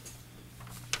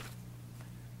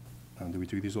 Do we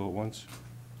do these all at once?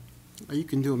 You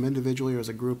can do them individually or as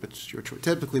a group, it's your choice.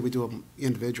 Typically, we do them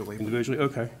individually. Individually,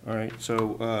 okay, all right,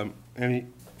 so,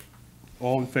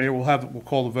 all in favor, we'll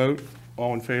call the vote,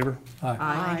 all in favor? Aye.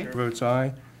 Aye. Chair votes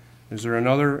aye. Is there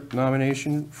another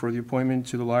nomination for the appointment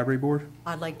to the Library Board?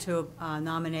 I'd like to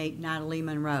nominate Natalie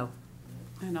Monroe.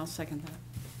 And I'll second that.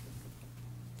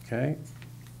 Okay,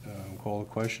 call the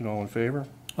question, all in favor?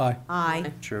 Aye.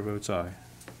 Aye. Chair votes aye,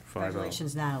 5-0.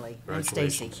 Congratulations, Natalie. And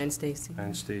Stacy. Congratulations. And Stacy.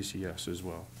 And Stacy, yes, as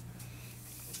well.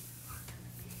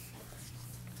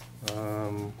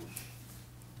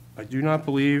 I do not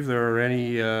believe there are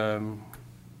any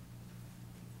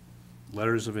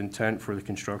letters of intent for the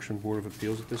Construction Board of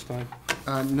Appeals at this time.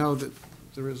 No, that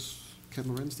there is Ken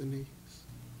Lorenz, didn't he?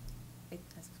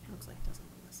 Looks like it doesn't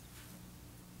list.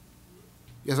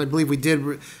 Yes, I believe we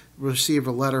did receive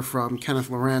a letter from Kenneth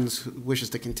Lorenz, who wishes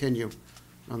to continue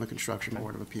on the Construction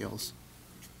Board of Appeals.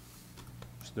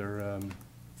 Is there,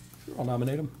 I'll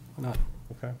nominate him. Why not?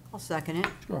 okay, I'll second it.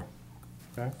 Sure.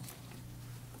 okay.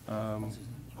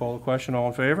 Call the question, all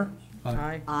in favor?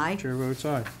 Aye. Aye. Chair votes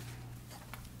aye.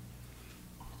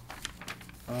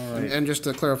 All right. And just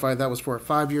to clarify, that was for a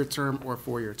 5-year term or a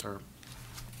 4-year term?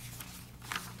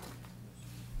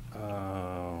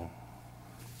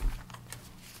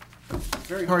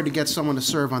 Very hard to get someone to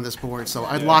serve on this board, so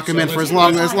I'd lock him in for as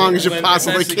long as you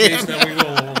possibly can. We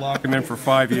will lock him in for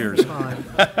 5 years.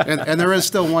 And there is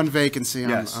still one vacancy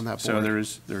on that board. So there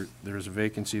is a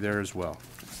vacancy there as well.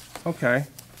 Okay.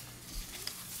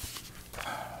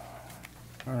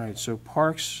 All right, so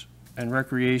Parks and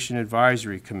Recreation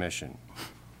Advisory Commission.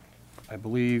 I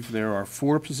believe there are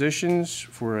 4 positions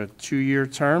for a 2-year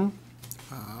term.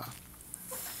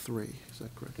 three, is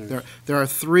that correct? There are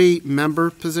 3 member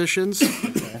positions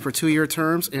for 2-year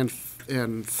terms and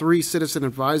 3 citizen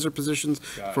advisor positions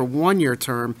for 1-year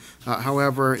term.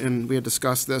 However, and we had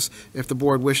discussed this, if the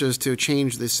board wishes to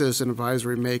change the citizen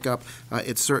advisory makeup,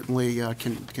 it certainly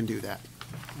can do that.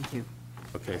 Thank you.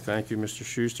 Okay, thank you, Mr.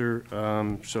 Schuster.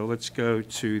 So let's go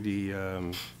to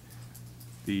the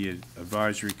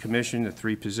Advisory Commission, the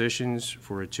 3 positions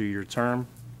for a 2-year term.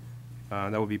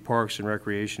 That would be Parks and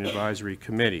Recreation Advisory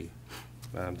Committee.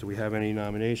 Do we have any Are you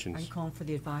nominations? calling for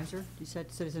the advisor? You said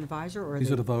citizen advisor or?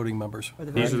 These are the voting members. or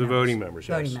the These are the voting members,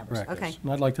 yes. Voting members, Correct. okay.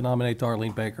 And I'd like to nominate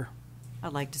Darlene Baker.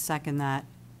 I'd like to second that.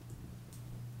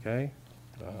 Okay,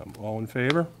 all in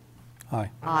favor? Aye.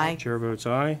 Aye. Chair votes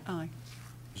aye. Aye.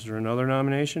 Is there another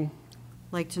nomination?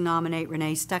 I'd like to nominate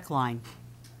Renee Steckline.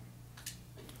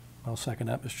 I'll second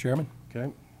that, Mr. Chairman.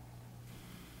 Okay.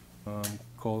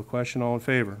 Call the question, all in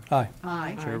favor? Aye.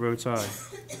 Aye. Chair votes aye.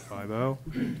 5-0.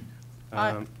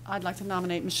 I'd like to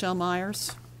nominate Michelle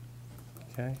Myers.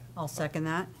 Okay, I'll second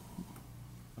that.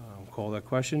 call that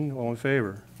question, all in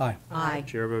favor? Aye. Aye.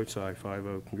 Chair votes aye,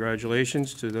 5-0.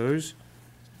 Congratulations to those.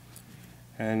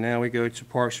 And now we go to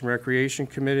Parks and Recreation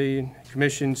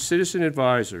Commission Citizen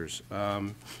Advisors.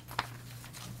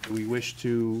 Do we wish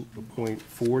to appoint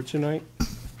 4 tonight?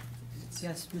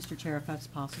 Yes, Mr. Chair, if that's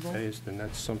possible. Okay, then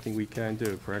that's something we can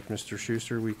do, correct, Mr.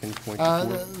 Schuster? We can appoint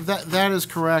the 4? That is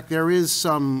correct. There is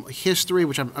some history,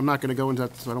 which I'm not going to go into,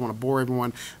 so I don't want to bore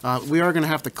everyone. We are going to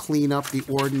have to clean up the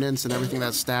ordinance and everything that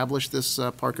established this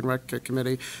Park and Rec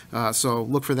Committee, so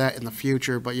look for that in the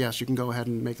future. But yes, you can go ahead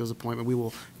and make those appointments. We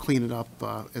will clean it up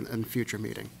in future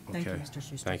meeting. Thank you, Okay. Mr.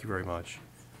 Schuster. Thank you very much.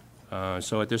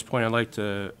 So at this point, I'd like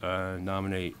to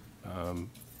nominate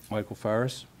Michael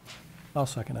Farris. I'll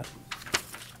second that.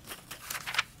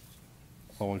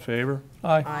 All in favor?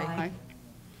 Aye. Aye.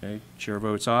 Okay, chair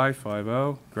votes aye,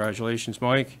 5-0. Congratulations,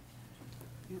 Mike.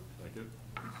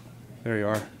 There you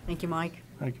are. Thank you, Mike.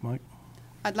 Thank you, Mike.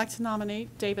 I'd like to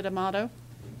nominate David Amato.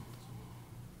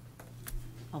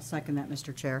 I'll second that,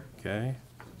 Mr. Chair. Okay.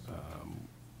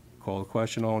 Call the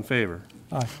question, all in favor?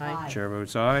 Aye. Aye. Chair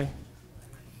votes aye.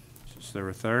 Is there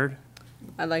a third?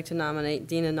 I'd like to nominate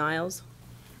Dina Niles.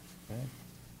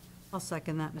 I'll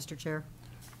second that, Mr. Chair.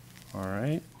 All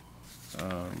right.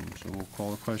 So we'll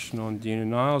call the question on Dina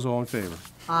Niles, all in favor?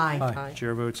 Aye. Aye.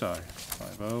 Chair votes aye,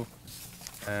 5-0.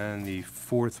 And the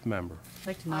 4th member, I'd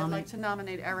like to I'd like nominate, to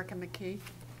nominate Erica McKee.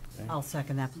 I'll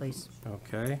second that, please.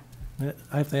 okay.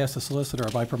 I have to ask the solicitor,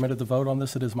 am I permitted to vote on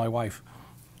this? It is my wife.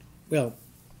 Well,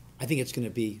 I think it's going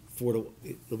to be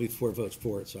it'll be 4 votes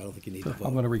for it, so I don't think you need to vote.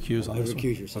 I'm going to recuse on this one.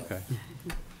 Recuse yourself. Okay.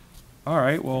 All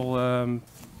right, well,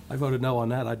 I voted no on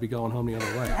that, I'd be going home the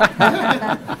other way.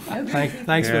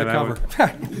 Thanks for Yeah, the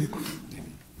that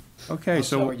cover. okay, I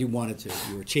saw so, what you wanted to.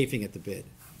 You were chafing at the bid.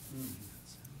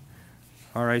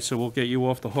 all right, so we'll get you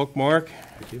off the hook, Mark.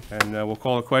 Thank you. And we'll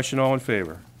call the question, all in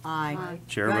favor? Aye.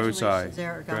 Chair votes aye. Congratulations,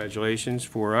 Erica. Congratulations,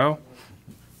 4-0.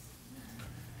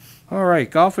 All right,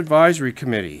 Golf Advisory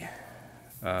Committee,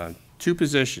 2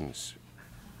 positions.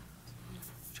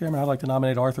 Chairman, I'd like to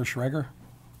nominate Arthur Schreger.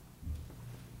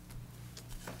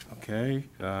 Okay,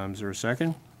 is there a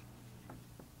second?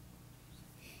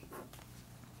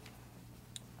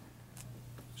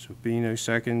 So being no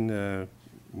second,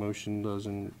 motion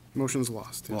doesn't, Motion's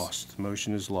lost. yes. lost.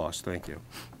 Motion is lost, thank you.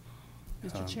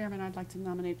 Mr. Chairman, I'd like to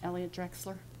nominate Elliot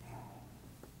Drexler.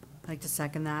 I'd like to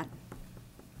second that.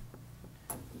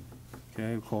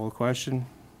 Okay, we'll call the question.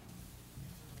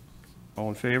 All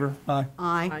in favor? Aye.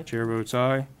 Aye. Chair votes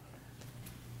aye.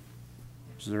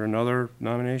 Is there another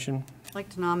nomination? I'd like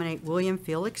to nominate William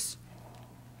Felix.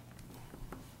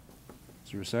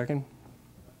 Is there a second?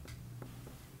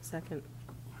 Second.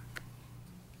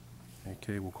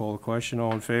 Okay, we'll call the question.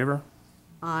 All in favor?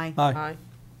 Aye. Aye.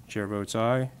 Chair votes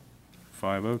aye.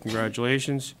 5-0,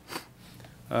 congratulations.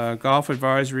 Golf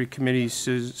Advisory Committee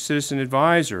Citizen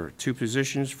Advisor, 2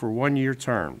 positions for 1-year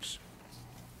terms.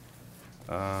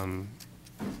 Have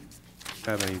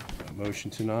any motion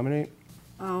to nominate?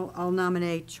 I'll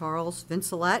nominate Charles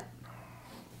Vincelette.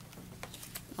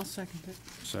 I'll second it.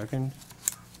 Second.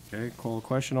 Okay, call the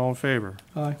question. All in favor?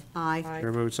 Aye. Aye.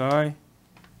 Chair votes aye.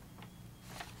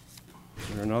 Is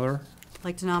there another? I'd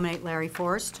like to nominate Larry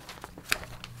Forrest.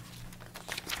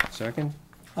 Second.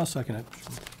 I'll second it.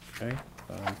 Okay,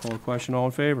 call the question. All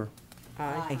in favor?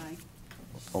 Aye.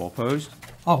 All opposed?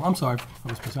 Oh, I'm sorry.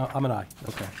 I'm an aye.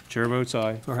 Okay. Chair votes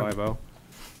aye, Go ahead. 5-0.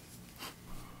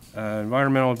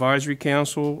 Environmental Advisory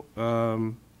Council,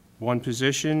 1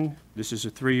 position. This is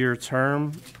a 3-year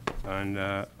term, and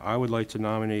I would like to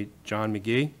nominate John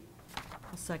McGee.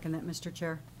 I'll second that, Mr.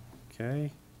 Chair.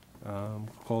 Okay.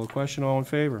 Call the question, all in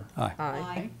favor? Aye.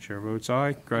 Aye. Chair votes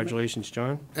aye. Congratulations,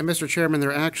 John. And Mr. Chairman,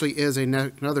 there actually is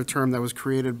another term that was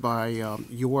created by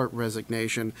your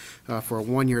resignation for a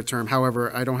one-year term.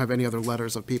 However, I don't have any other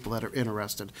letters of people that are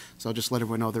interested. So I'll just let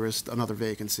everyone know there is another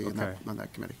vacancy in Okay. on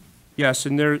that committee. Yes,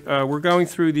 and there, we're going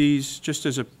through these, just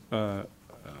as a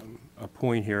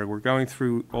point here, we're going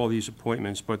through all these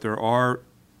appointments, but there are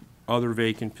other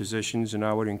vacant positions, and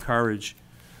I would encourage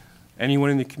anyone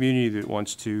in the community that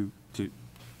wants to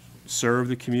serve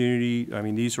the community. I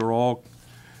mean, these are all,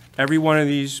 every one of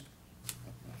these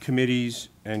committees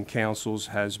and councils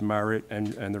has merit,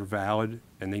 and they're valid,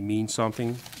 and they mean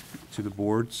something to the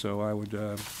board. So I would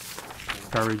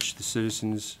encourage the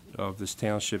citizens of this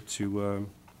township to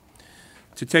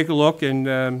take a look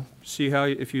and see how,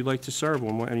 if you'd like to serve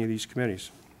on any of these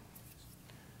committees.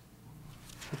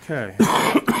 Okay,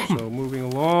 so moving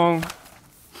along.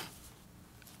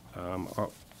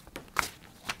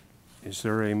 Is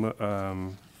there a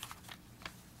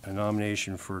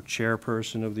nomination for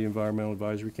chairperson of the Environmental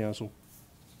Advisory Council?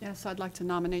 Yes, I'd like to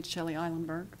nominate Shelley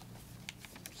Eilenberg.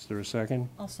 Is there a second?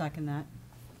 I'll second that.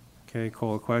 Okay,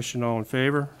 call a question. All in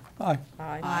favor? Aye.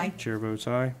 Aye. Chair votes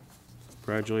aye.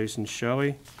 Congratulations,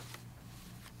 Shelley.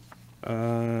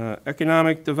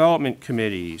 Economic Development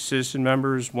Committee, citizen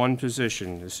members, one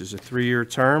position. This is a 3-year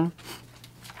term.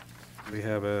 We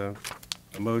have a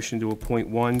motion to appoint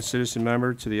one citizen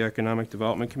member to the Economic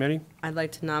Development Committee. I'd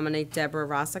like to nominate Deborah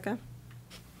Rosica.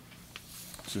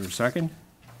 Is there a second?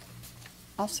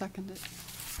 I'll second it.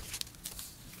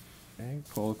 Okay,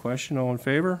 call a question. All in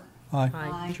favor? Aye.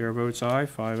 Aye. Chair votes aye,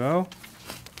 5-0.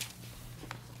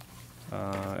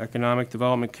 Economic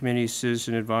Development Committee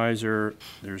Citizen Advisor,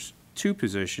 there's 2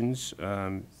 positions.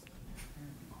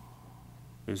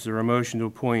 Is there a motion to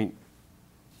appoint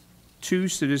 2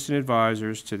 citizen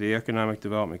advisors to the Economic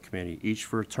Development Committee, each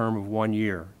for a term of 1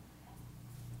 year?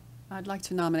 I'd like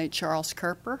to nominate Charles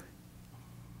Kerper.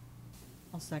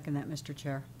 I'll second that, Mr.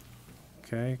 Chair.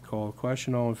 Okay, call a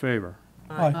question. All in favor?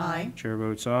 Aye. Chair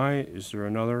votes aye. Is there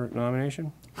another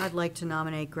nomination? I'd like to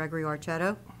nominate Gregory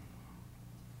Archetto.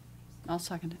 I'll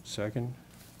second it. Second.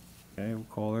 Okay, we'll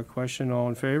call that question. All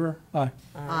in favor? Aye.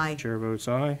 Aye. Chair votes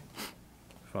aye,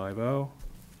 5-0.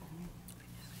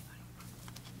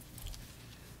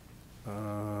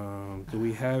 Do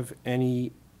we have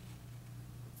any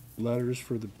letters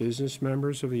for the business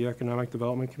members of the Economic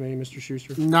Development Committee, Mr.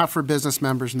 Schuster? Not for business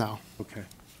members, no. Okay.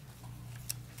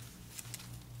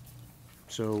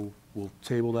 So we'll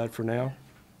table that for now?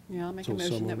 Yeah, I'll make a Till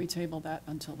motion that someone- we table that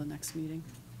until the next meeting.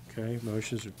 Okay,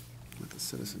 motions, are- With the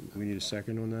citizen. we need a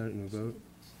second on that and a vote?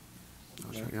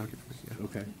 Yeah.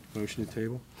 Okay, motion to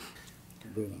table?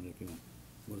 Vote on it if you want.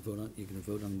 Want to vote on, you can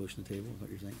vote on the motion to table, is that what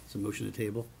you're saying? It's a motion to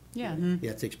table? Yeah.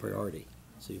 Yeah, it takes priority,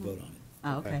 so you vote on it,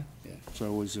 Oh, okay. yeah.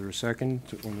 So was there a second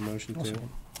on the motion to table?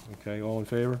 Okay, all in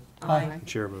favor? Aye.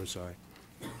 Chair votes aye.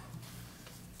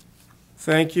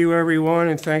 Thank you, everyone,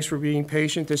 and thanks for being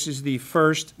patient. This is the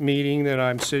first meeting that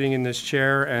I'm sitting in this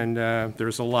chair, and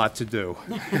there's a lot to do.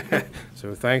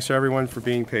 So thanks, everyone, for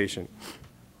being patient.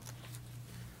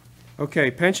 Okay,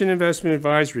 Pension Investment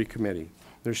Advisory Committee.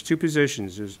 There's 2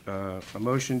 positions. There's a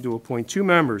motion to appoint 2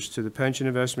 members to the Pension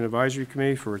Investment Advisory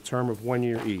Committee for a term of 1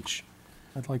 year each.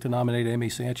 I'd like to nominate Amy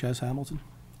Sanchez Hamilton.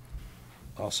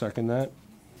 I'll second that.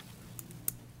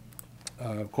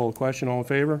 Call the question. All in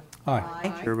favor?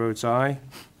 Aye. Chair votes aye.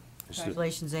 Is there-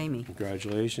 Congratulations, Amy.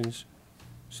 Congratulations.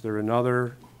 Is there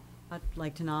another? I'd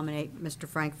like to nominate Mr.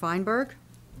 Frank Feinberg.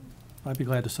 I'd be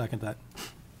glad to second that.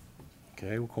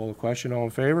 Okay, we'll call the question. All in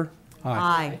favor?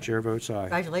 Aye. Chair votes aye.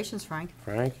 Congratulations, Frank.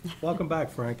 Frank? Welcome back,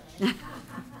 Frank.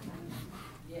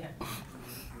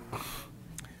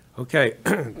 Okay,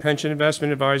 Pension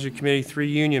Investment Advisory Committee, 3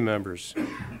 union members.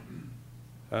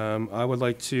 I would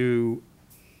like to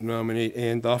nominate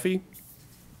Ann Duffy.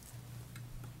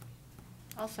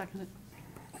 I'll second it.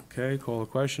 Okay, call the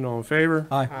question. All in favor?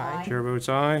 Aye. Chair votes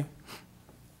aye.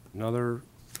 Another,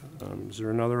 is there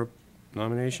another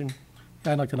nomination?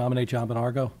 I'd like to nominate John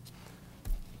Benargo.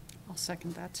 I'll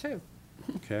second that, too.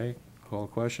 Okay, call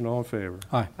the question. All in favor?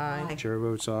 Aye. Aye. Chair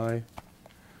votes aye.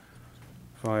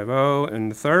 5-0. And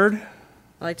the third?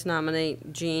 I'd like to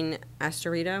nominate Jean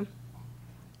Astorito.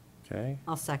 Okay,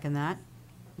 I'll second that.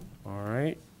 all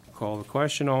right. Call the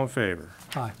question. All in favor?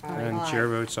 Aye. And the chair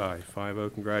votes aye.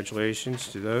 5-0.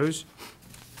 Congratulations to those.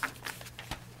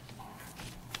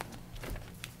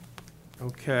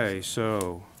 Okay,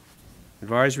 so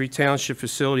Advisory Township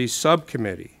Facilities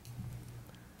Subcommittee.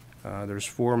 There's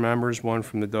 4 members, 1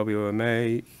 from the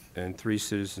WMA and 3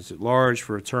 citizens at large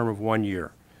for a term of 1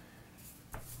 year.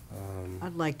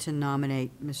 I'd like to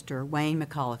nominate Mr. Wayne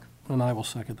McCulloch. And I will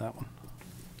second that one.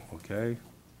 Okay.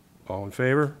 All in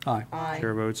favor? Aye. Aye.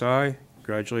 Chair votes aye.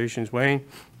 Congratulations, Wayne.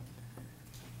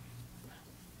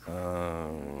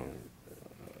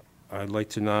 I'd like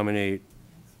to nominate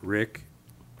Rick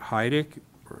Heidick.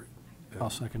 I'll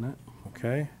second that.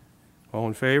 Okay. All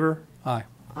in favor? Aye.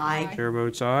 Aye. Chair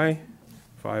votes aye.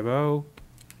 5-0.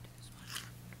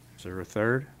 Is there a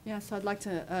third? Yes, I'd like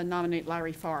to nominate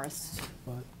Larry Forrest.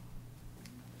 But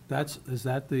is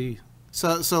that the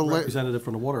So representative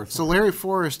from the Water So Authority? Larry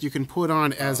Forrest, you can put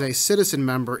on as a citizen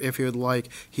member if you'd like.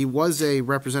 He was a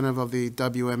representative of the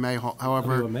WMA,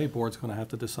 however, WMA board's going to have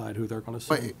to decide who they're going to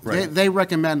but send. they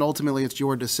recommend ultimately it's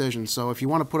your decision. So if you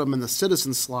want to put him in the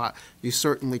citizen slot, you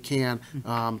certainly can,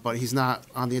 but he's not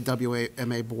on the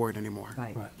WMA board anymore.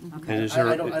 Right. Right. Okay. And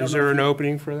is there an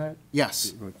opening for that?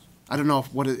 Yes. I don't know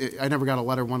if I never got a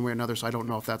letter one way or another, so I don't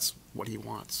know if that's what he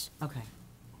wants. Okay.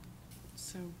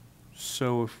 So,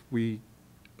 So if we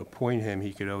appoint him,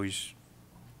 he could always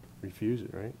refuse it,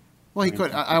 right? Well, he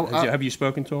could. Have you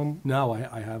spoken to him? No,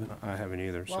 I haven't. I haven't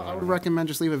either, so. Well, I would recommend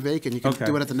just leave it vacant. You can Okay.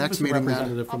 do it at the next He was meeting then.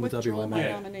 representative I'll from the withdraw my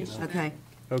WMA. nomination. Okay.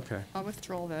 Okay. I'll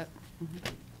withdraw that.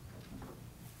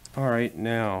 All right,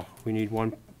 now, we need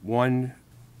one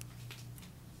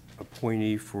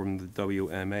appointee from the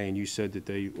WMA, and you said that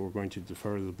they were going to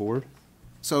defer to the board?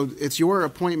 So it's your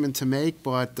appointment to make,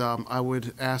 but I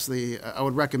would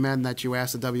recommend that you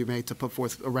ask the WMA to put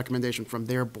forth a recommendation from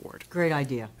their board. Great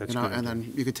idea. That's You know, good. and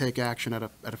then you could take action at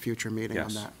a future meeting on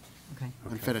Yes. that Okay.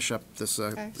 and finish up this,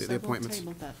 Okay, the so we'll appointments.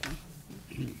 table that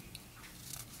then.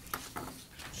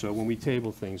 So when we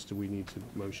table things, do we need to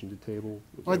motion to table?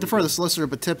 Well, I defer to the solicitor,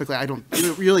 but typically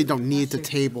you really don't need to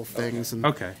table things and,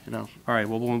 Okay. you know. All right,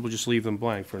 well, we'll just leave them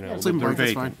blank for now. Let's leave them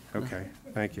They're blank, that's vacant. Okay,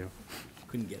 thank you.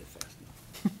 Couldn't get it fast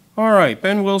enough. All right,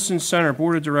 Ben Wilson Center,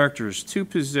 Board of Directors, 2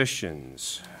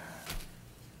 positions.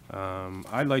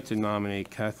 I'd like to nominate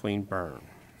Kathleen Byrne.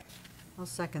 I'll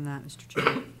second that, Mr.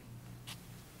 Chair.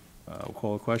 We'll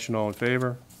call a question, all in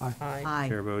favor? Aye. Aye.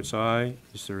 Chair votes aye.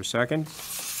 Is there a second?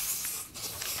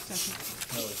 Second.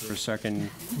 Is there a second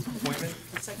appointment?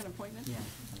 A second appointment? Yeah.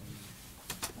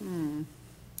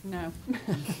 No.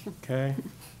 Okay,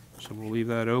 so we'll leave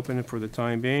that open for the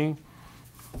time being.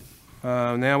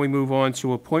 Now we move on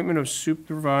to appointment of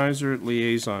supervisor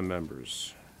liaison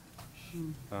members.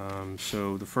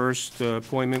 So the first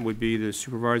appointment would be the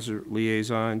supervisor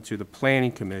liaison to the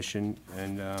Planning Commission,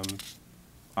 and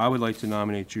I would like to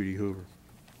nominate Judy Hoover.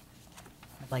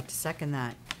 I'd like to second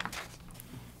that.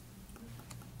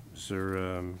 Is there,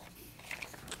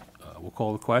 we'll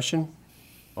call the question.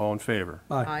 All in favor?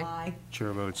 Aye. Aye.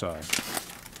 Chair votes aye.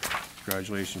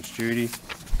 Congratulations, Judy.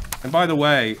 And by the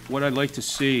way, what I'd like to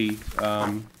see,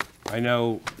 I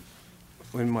know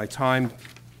in my time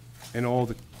in all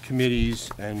the committees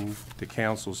and the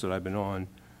councils that I've been on,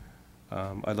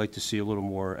 I'd like to see a little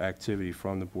more activity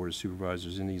from the Board of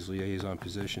Supervisors in these liaison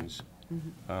positions,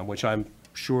 which I'm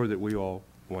sure that we all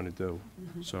want to do.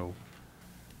 So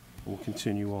we'll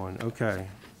continue on. Okay.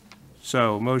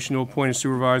 So, motion to appoint a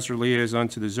supervisor liaison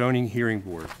to the Zoning Hearing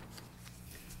Board.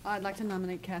 I'd like to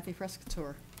nominate Kathy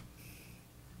Frescatore.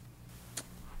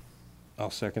 I'll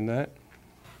second that.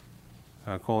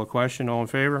 Call a question, all in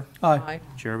favor? Aye.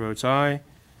 Chair votes aye.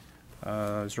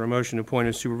 Is there a motion to appoint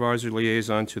a supervisor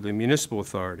liaison to the Municipal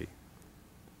Authority?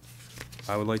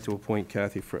 I would like to appoint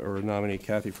or nominate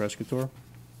Kathy Frescatore.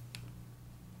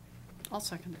 I'll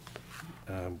second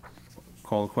it.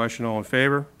 Call a question, all in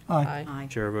favor? Aye. Aye.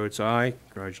 Chair votes aye.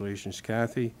 Congratulations,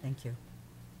 Kathy. Thank you.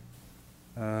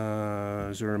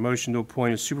 Is there a motion to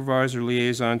appoint a supervisor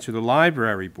liaison to the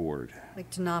Library Board? I'd like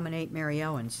to nominate Mary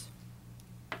Owens.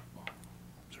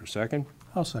 Is there a second?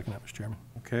 I'll second that, Mr. Chairman.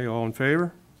 Okay, all in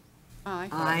favor? Aye.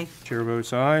 Aye. Chair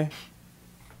votes aye.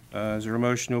 Is there a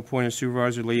motion to appoint a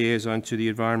supervisor liaison to the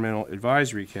Environmental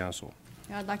Advisory Council?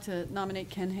 I'd like to nominate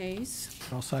Ken Hayes.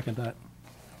 I'll second that.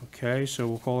 Okay, so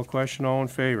we'll call a question, all in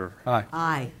favor? Aye.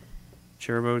 Aye.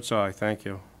 Chair votes aye, thank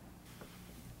you.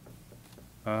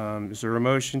 Is there a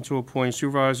motion to appoint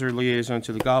supervisor liaison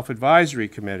to the Golf Advisory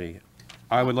Committee?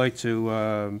 I would like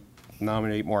to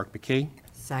nominate Mark McKee.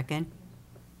 Second.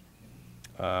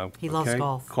 He loves Okay,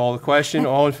 golf. Call the question,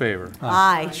 all in favor?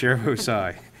 Aye. Chair votes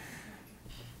aye.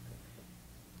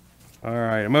 All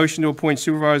right, a motion to appoint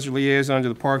supervisor liaison to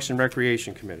the Parks and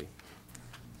Recreation Committee.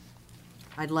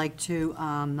 I'd like to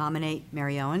nominate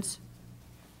Mary Owens.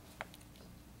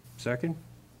 Second?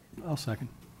 I'll second.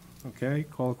 Okay,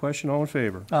 call the question, all in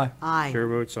favor? Aye. Aye. Chair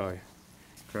votes aye.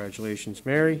 Congratulations,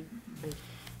 Mary.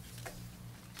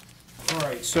 All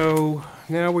right, so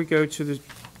now we go to the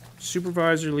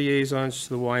supervisor liaisons to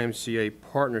the YMCA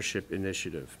Partnership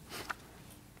Initiative.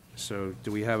 So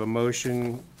do we have a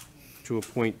motion to to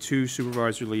appoint 2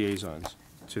 supervisor liaisons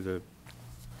to the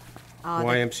Uh,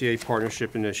 YMCA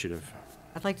Partnership Initiative.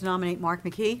 I'd like to nominate Mark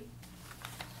McKee.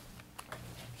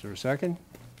 Is there a second?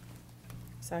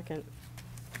 Second.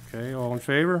 Okay, all in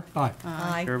favor? Aye.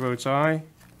 Aye. Chair votes aye.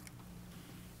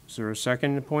 Is there a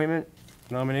second appointment,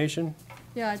 nomination?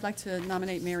 Yeah, I'd like to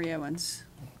nominate Mary Owens.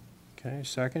 Okay,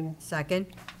 second. Second.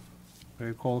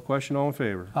 Okay, call the question, all in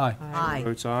favor? Aye. Aye.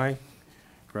 Votes aye.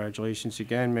 Congratulations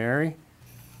again, Mary.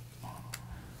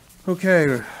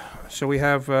 Okay, so we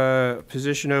have a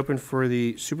position open for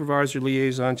the supervisor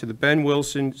liaison to the Ben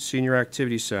Wilson Senior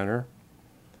Activity Center.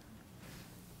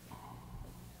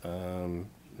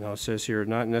 Now it says here,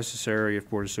 not necessary if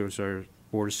Board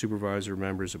of Supervisor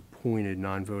members appointed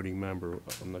non-voting member.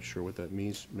 I'm not sure what that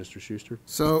means, Mr. Schuster.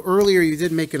 So earlier, you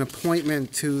did make an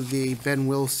appointment to the Ben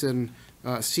Wilson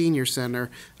Senior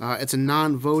Center. It's a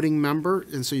non-voting member,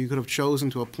 and so you could have chosen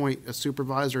to appoint a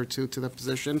supervisor to the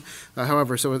position.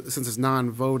 However, since it's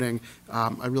non-voting,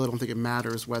 I really don't think it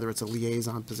matters whether it's a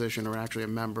liaison position or actually a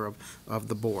member of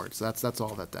the board. So that's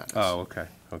all that is. Oh, okay.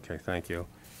 Okay, thank you.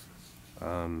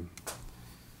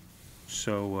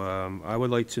 I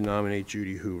would like to nominate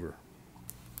Judy Hoover.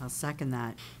 I'll second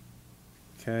that.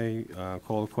 Okay,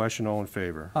 call the question, all in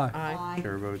favor? Aye. Aye.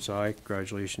 Chair votes aye.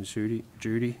 Congratulations, Judy.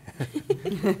 Judy.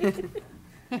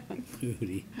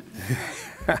 Judy.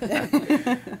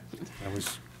 I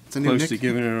was It's a new close to nickname.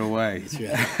 giving it away.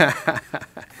 That's right.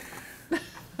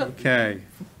 Okay.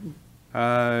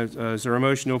 Is there a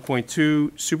motion to appoint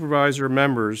 2 supervisor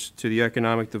members to the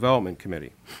Economic Development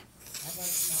Committee?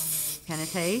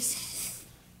 Kenneth Hayes.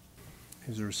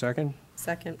 Is there a second?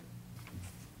 Second.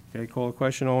 Okay, call the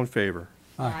question, all in favor?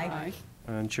 Aye.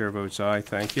 And chair votes aye,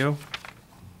 thank you.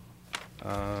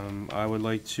 I would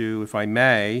like to, if I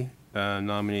may,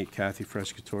 nominate Kathy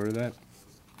Frescatore to that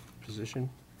position.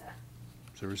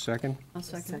 Is there a second? I'll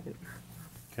second.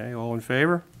 Okay, all in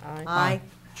favor? Aye.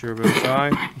 Chair votes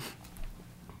aye.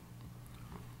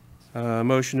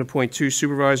 Motion to appoint 2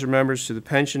 supervisor members to the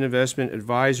Pension Investment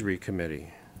Advisory Committee.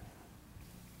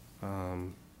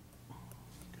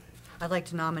 I'd like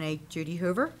to nominate Judy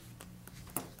Hoover.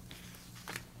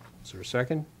 Is there a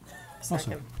second?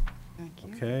 Second. Thank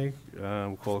you. Okay,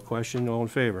 call the question, all in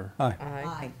favor? Aye.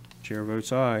 Aye. Chair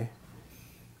votes aye.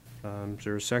 Is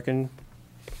there a second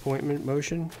appointment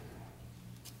motion?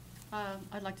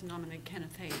 I'd like to nominate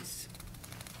Kenneth Hayes.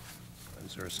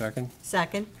 Is there a second?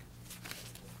 Second.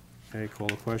 Okay, call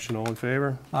the question, all in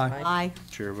favor? Aye. Aye.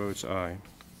 Chair votes aye.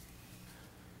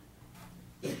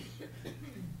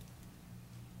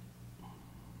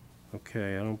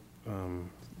 Okay, I don't,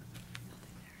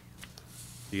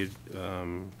 the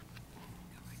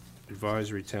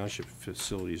advisory township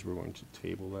facilities, we're going to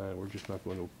table that. We're just not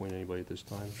going to appoint anybody at this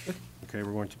time. Okay,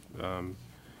 we're going to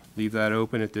leave that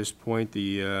open at this point,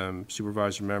 the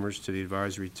supervisor members to the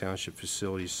advisory township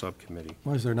facilities subcommittee.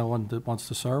 Why, is there no one that wants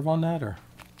to serve on that, or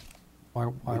why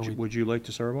are we? Would you like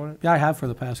to serve on it? Yeah, I have for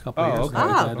the past couple of Oh, years. okay. I'd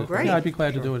be Oh, glad to- great. Yeah, I'd be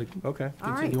glad to do it. Okay.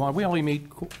 All right. Continue on. We only meet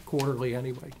quarterly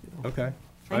anyway. Okay. I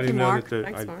Thank didn't you, know Mark. that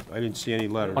Thanks, Mark. I didn't see any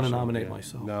letters. Want to so, nominate yeah.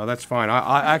 myself. No, that's fine.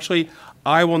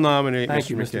 I will nominate Thank Mr.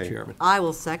 you, McKay. Mr. Chairman. I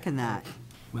will second that.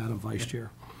 Madam Vice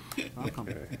Chair. Welcome.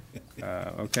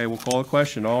 Okay, we'll call a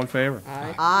question. All in favor?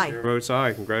 Aye. Aye. Chair votes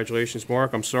aye. Congratulations,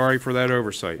 Mark. I'm sorry for that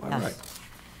oversight. Yes.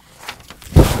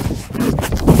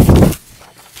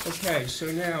 Okay,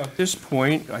 so now, at this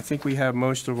point, I think we have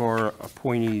most of our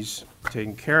appointees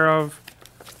taken care of,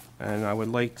 and I would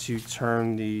like to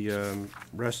turn the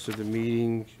rest of the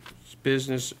meeting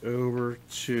business over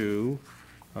to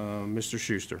Mr.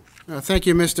 Schuster. Thank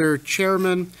you, Mr.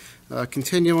 Chairman.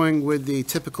 Continuing with the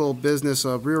typical business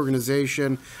of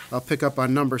reorganization, I'll pick up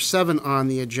on number 7 on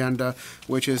the agenda,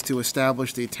 which is to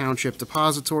establish the township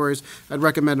depositories. I'd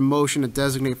recommend a motion to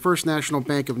designate First National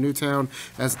Bank of Newtown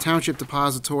as a township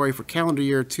depository for calendar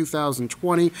year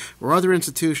 2020, or other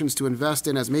institutions to invest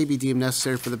in as may be deemed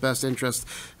necessary for the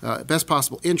best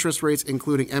possible interest rates,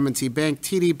 including M&T Bank,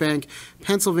 TD Bank,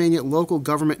 Pennsylvania Local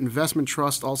Government Investment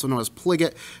Trust, also known as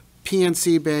Pliget,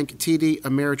 PNC Bank, TD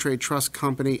Ameritrade Trust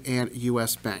Company, and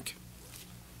U.S. Bank.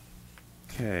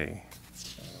 Okay,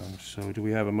 so do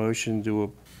we have a motion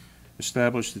to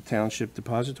establish the township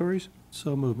depositories?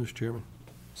 So moved, Mr. Chairman.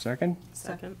 Second?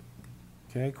 Second.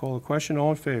 Okay, call the question.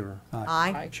 All in favor?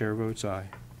 Aye. Chair votes aye.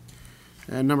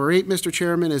 And number 8, Mr.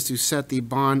 Chairman, is to set the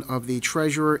bond of the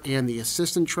treasurer and the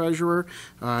assistant treasurer.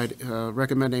 I'd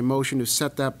recommend a motion to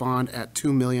set that bond at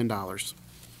 $2 million.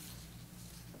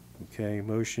 Okay,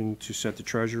 motion to set the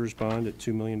treasurer's bond at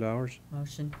 $2 million.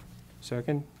 Motion.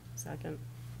 Second? Second.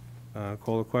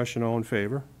 Call the question. All in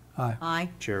favor? Aye. Aye.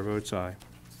 Chair votes aye.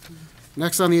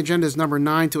 Next on the agenda is number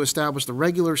 9, to establish the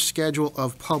regular schedule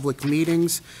of public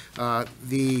meetings.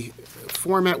 The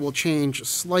format will change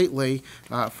slightly.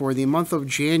 For the month of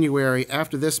January,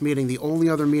 after this meeting, the only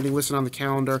other meeting listed on the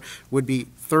calendar would be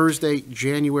Thursday,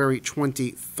 January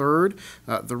 23rd.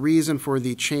 The reason for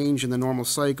the change in the normal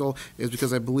cycle is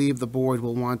because I believe the board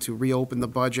will want to reopen the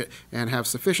budget and have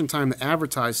sufficient time to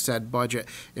advertise said budget.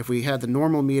 If we had the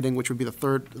normal meeting, which would be the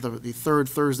third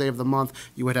Thursday of the month,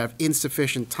 you would have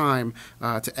insufficient time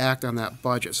to act on that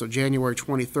budget. So January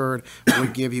 23rd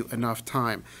would give you enough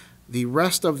time. The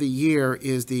rest of the year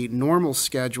is the normal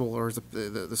schedule, or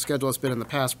the schedule that's been in the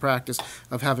past practice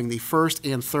of having the first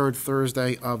and third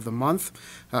Thursday of the month.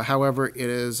 However, it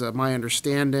is my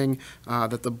understanding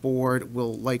that the board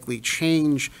will likely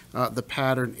change the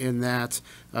pattern in that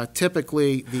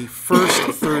typically the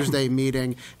first Thursday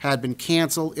meeting had been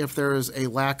canceled if there is a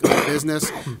lack of business.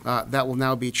 That will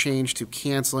now be changed to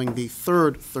canceling the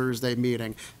third Thursday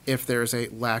meeting if there is a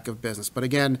lack of business. But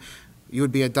again, you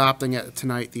would be adopting it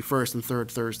tonight, the first and third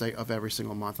Thursday of every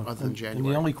single month, other than January. And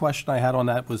the only question I had on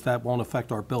that was that won't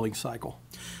affect our billing cycle.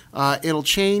 It'll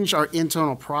change our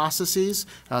internal processes,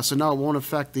 so no, it won't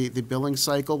affect the billing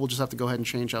cycle. We'll just have to go ahead and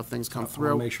change how things come I want through.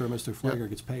 to make sure Mr. Flagler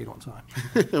gets paid on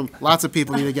time. Lots of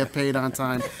people need to get paid on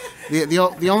time.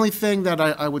 The only thing that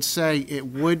I would say it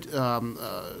would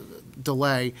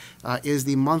delay is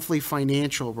the monthly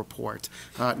financial report.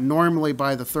 Normally,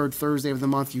 by the third Thursday of the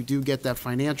month, you do get that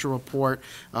financial report.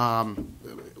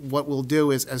 What we'll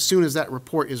do is, as soon as that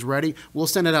report is ready, we'll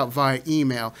send it out via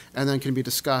email, and then can be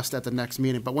discussed at the next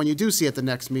meeting. But when you do see it at the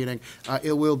next meeting,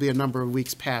 it will be a number of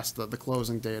weeks past the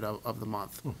closing date of the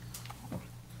month.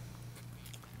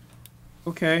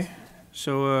 Okay,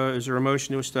 so is there a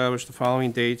motion to establish the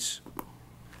following dates?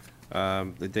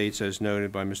 The dates as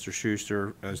noted by Mr.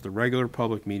 Schuster as the regular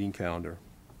public meeting calendar.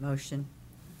 Motion.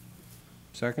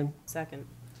 Second? Second.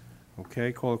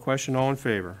 Okay, call the question. All in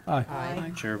favor? Aye.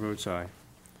 Aye. Chair votes aye.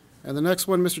 And the next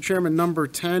one, Mr. Chairman, number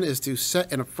 10, is to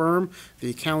set and affirm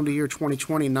the calendar year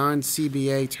 2020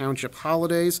 non-CBA Township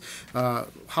holidays.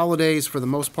 Holidays, for the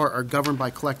most part, are governed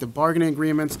by collective bargaining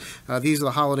agreements. These are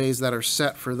the holidays that are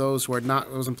set for those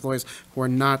employees who are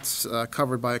not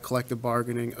covered by a collective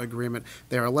bargaining agreement.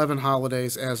 There are 11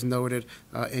 holidays, as noted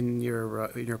in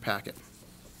your packet.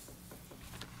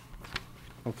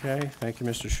 Okay, thank you,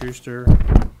 Mr. Schuster.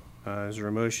 Is there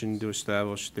a motion to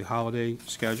establish the holiday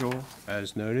schedule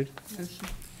as noted? Motion.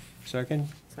 Second?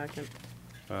 Second.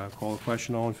 Call the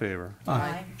question. All in favor?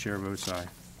 Aye. Chair votes aye.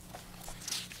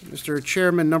 Mr.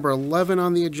 Chairman, number 11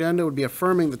 on the agenda would be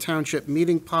affirming the township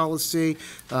meeting policy.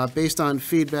 Based on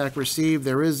feedback received,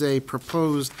 there is a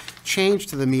proposed change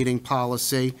to the meeting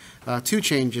policy, 2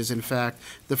 changes, in fact.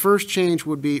 The first change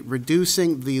would be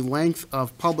reducing the length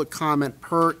of public comment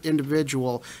per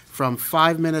individual from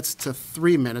 5 minutes to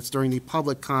 3 minutes during the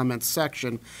public comment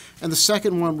section. And the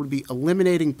second one would be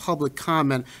eliminating public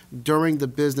comment during the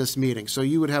business meeting. So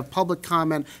you would have public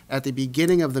comment at the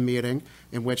beginning of the meeting,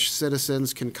 in which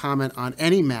citizens can comment on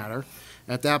any matter.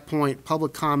 At that point,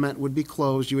 public comment would be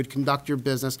closed, you would conduct your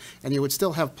business, and you would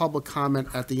still have public comment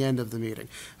at the end of the meeting.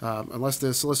 Unless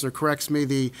the solicitor corrects me,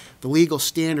 the legal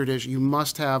standard is you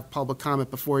must have public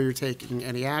comment before you're taking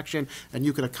any action, and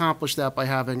you can accomplish that by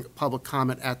having public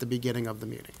comment at the beginning of the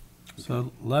meeting.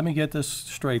 So let me get this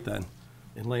straight then,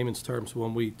 in layman's terms.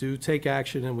 When we do take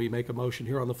action and we make a motion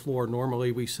here on the floor,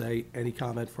 normally we say any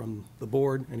comment from the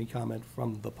board, any comment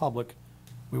from the public.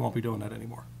 We won't be doing that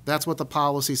anymore. That's what the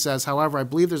policy says. However, I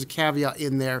believe there's a caveat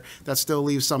in there that still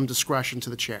leaves some discretion to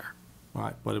the chair. All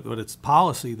right, but it's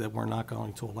policy that we're not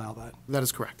going to allow that. That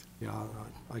is correct. Yeah,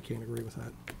 I can't agree with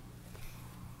that.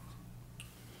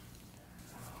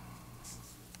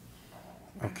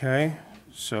 Okay,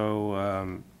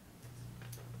 so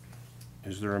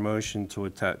is there a motion to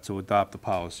adopt the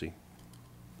policy?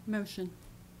 Motion.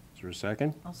 Is there a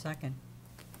second? I'll second.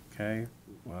 Okay,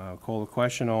 call the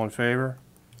question. All in favor?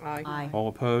 Aye. Aye. All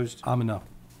opposed? I'm a no,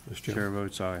 Mr. Chair Chairman.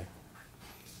 votes aye.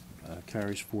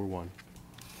 Carries 4-1.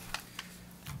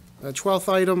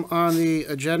 12th item on the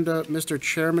agenda, Mr.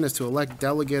 Chairman, is to elect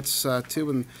delegates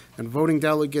to and voting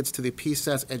delegates to the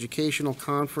PSATS Educational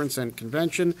Conference and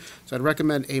Convention. So I'd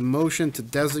recommend a motion to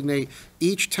designate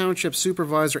each township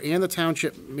supervisor and the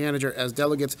township manager as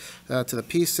delegates to the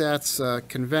PSATS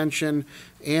Convention,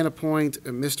 and appoint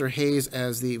Mr. Hayes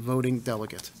as the voting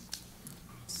delegate.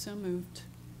 So moved.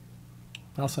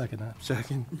 I'll second that.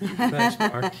 Second? Thanks,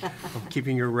 Mark. I'm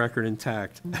keeping your record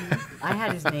intact. I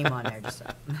had his name on there, just so.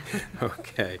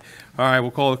 Okay. All right,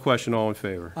 we'll call the question. All in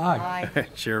favor? Aye.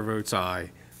 Chair votes aye.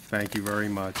 Thank you very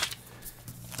much.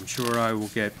 I'm sure I will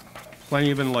get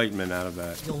plenty of enlightenment out of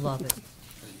that. You'll love it.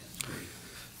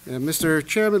 Mr.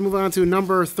 Chairman, move on to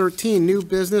number 13, new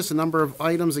business, a number of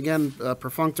items, again,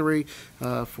 perfunctory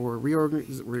for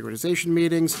reorganization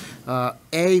meetings.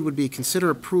 A would be consider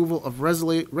approval of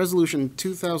Resolution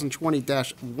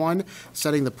 2020-1,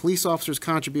 setting the police officers'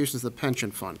 contributions to the pension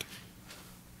fund.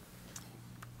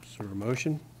 Is there a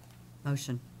motion?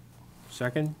 Motion.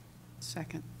 Second?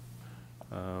 Second.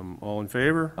 All in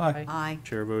favor? Aye. Aye.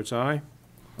 Chair votes aye.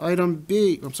 Item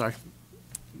B, I'm sorry,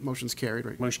 motion's carried,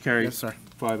 right? Motion carried. Yes, sorry.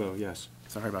 5-0, yes.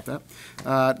 Sorry about that.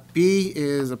 B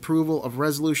is approval of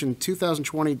Resolution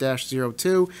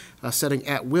 2020-02, setting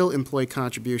at-will employee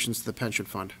contributions to the pension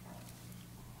fund.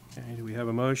 Okay, do we have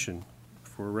a motion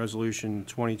for Resolution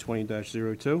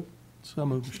 2020-02? So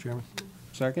moved, Mr. Chairman.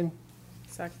 Second?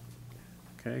 Second.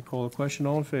 Okay, call the question.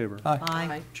 All in favor? Aye.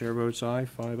 Aye. Chair votes aye,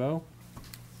 5-0.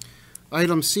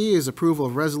 Item C is approval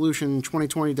of Resolution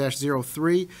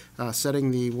 2020-03,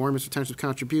 setting the Warminster Township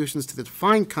contributions to the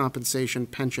defined compensation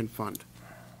pension fund.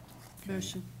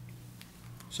 Motion.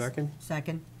 Second?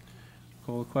 Second.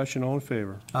 Call the question. All in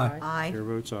favor? Aye. Aye. Chair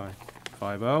votes aye,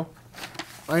 5-0.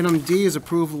 Item D is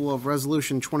approval of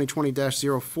Resolution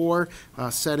 2020-04,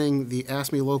 setting the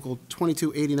ASME Local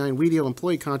 2289 WEDO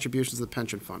employee contributions to the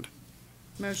pension fund.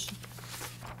 Motion.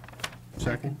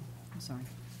 Second? I'm sorry.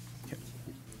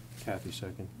 Kathy,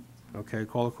 second. Okay,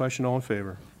 call the question. All in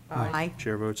favor? Aye.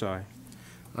 Chair votes aye.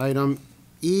 Item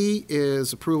E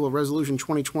is approval of Resolution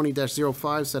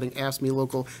 2020-05, setting ASME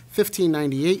Local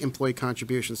 1598 employee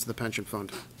contributions to the pension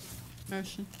fund.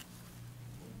 Motion.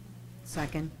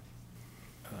 Second.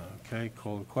 Okay,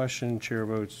 call the question. Chair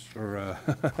votes, or,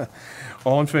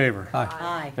 all in favor?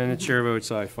 Aye. And the chair votes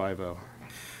aye, 5-0.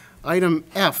 Item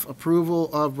F,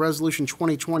 approval of Resolution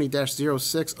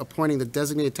 2020-06, appointing the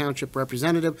designated township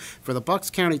representative for the Bucks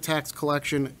County Tax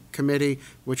Collection Committee,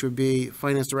 which would be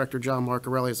Finance Director John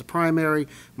Marcarelli as the primary,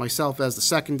 myself as the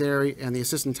secondary, and the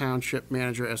Assistant Township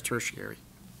Manager as tertiary.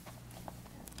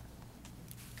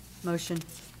 Motion.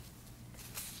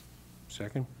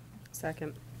 Second?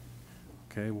 Second.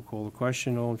 Okay, we'll call the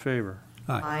question. All in favor?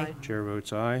 Aye. Chair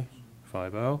votes aye,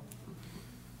 5-0.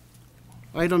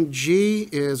 Item G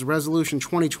is Resolution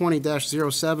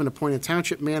 2020-07, appointing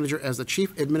Township Manager as the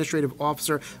Chief Administrative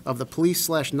Officer of the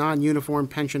police/non-uniform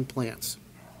pension plans.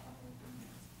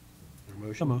 Is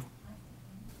there a So motion? moved.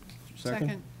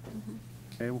 Second?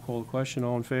 Okay, we'll call the question.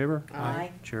 All in favor?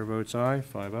 Aye. Chair votes aye,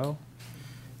 5-0.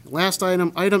 Last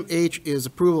item, item H, is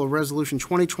approval of Resolution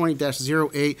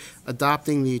 2020-08,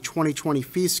 adopting the 2020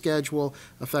 fee schedule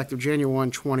effective January 1,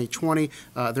 2020.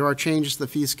 There are changes to the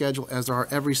fee schedule, as there are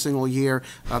every single year.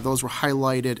 Those were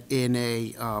highlighted in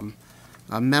a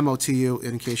memo to you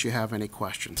in case you have any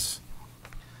questions.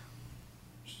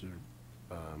 Is there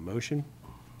a motion?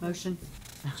 Motion.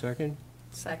 Second?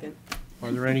 Second.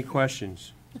 Are there any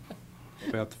questions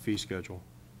about the fee schedule?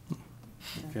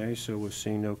 Okay, so we're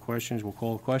seeing no questions. We'll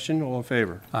call the question. All in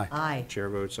favor? Aye. Chair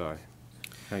votes aye.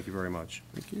 Thank you very much.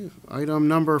 Thank you. Item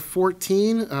number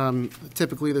 14,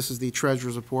 typically this is the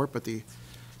treasurer's report, but the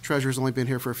treasurer's only been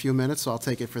here for a few minutes, so I'll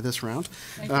take it for this round.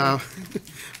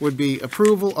 Would be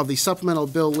approval of the supplemental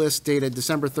bill list dated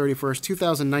December 31st,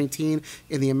 2019,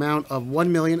 in the amount of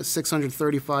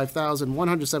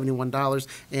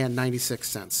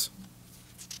 $1,635,171.96.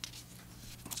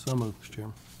 So moved, Mr.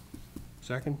 Chairman.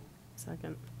 Second?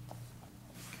 Second.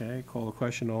 Okay, call the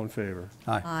question. All in favor?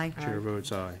 Aye. Chair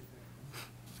votes aye.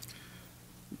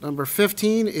 Number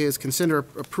 15 is consider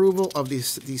approval of the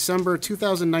December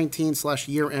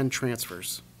 2019/year-end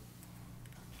transfers.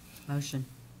 Motion.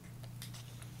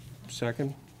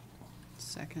 Second?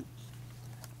 Second.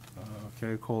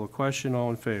 Okay, call the question.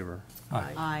 All in favor?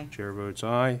 Aye. Chair votes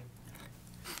aye.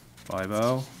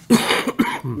 5-0.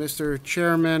 Mr.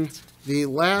 Chairman, the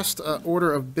last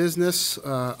order of business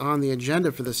on the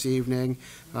agenda for this evening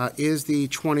is the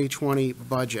 2020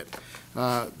 budget.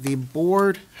 The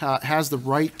board has the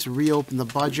right to reopen the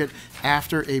budget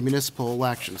after a municipal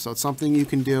election, so it's something you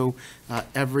can do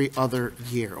every other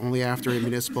year, only after a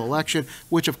municipal election,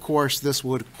 which of course this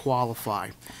would qualify.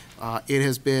 It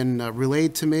has been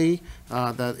relayed to me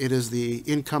that it is the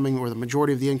incoming, or the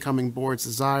majority of the incoming board's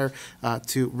desire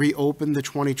to reopen the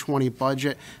 2020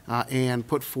 budget and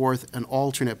put forth an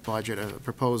alternate budget, a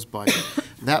proposed budget.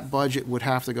 That budget would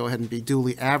have to go ahead and be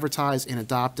duly advertised and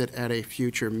adopted at a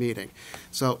future meeting.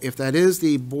 So if that is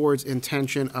the board's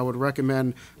intention, I would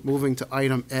recommend moving to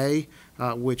item A,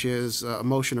 which is a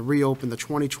motion to reopen the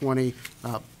 2020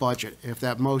 budget. If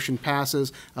that motion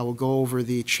passes, I will go over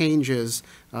the changes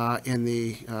in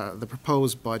the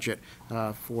proposed budget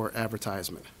for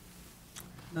advertisement.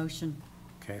 Motion.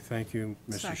 Okay, thank you,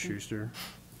 Mr. Second. Schuster.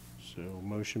 So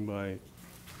motion by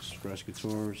Mr.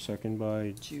 Frescatore, second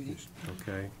by? Judy.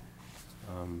 Okay.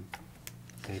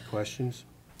 Any questions?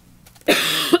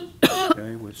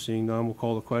 Okay, with seeing none, we'll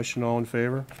call the question. All in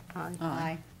favor? Aye.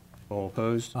 Aye. All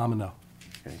opposed? I'm a no.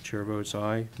 Okay, chair votes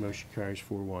aye. Motion carries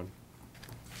 4-1.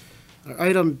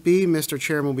 Item B, Mr.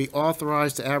 Chairman, will be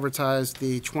authorized to advertise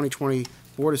the 2020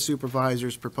 Board of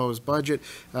Supervisors proposed budget.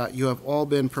 You have all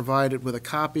been provided with a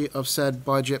copy of said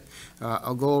budget.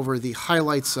 I'll go over the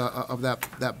highlights of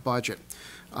that budget.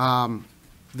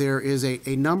 There is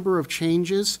a number of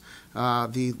changes.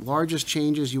 The largest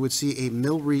changes, you would see a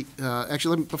mill rate.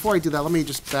 Actually, before I do that, let me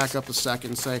just back up a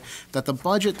second and say that the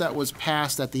budget that was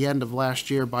passed at the end of last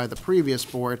year by the previous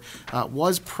board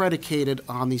was predicated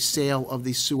on the sale of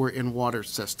the sewer and water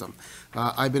system.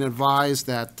 I've been advised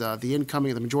that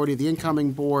the majority of the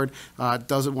incoming board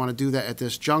doesn't want to do that at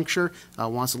this juncture,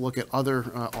 wants to look at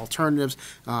other alternatives.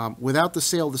 Without the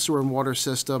sale of the sewer and water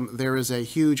system, there is a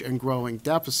huge and growing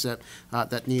deficit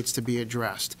that needs to be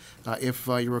addressed. If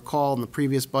you recall in the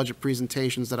previous budget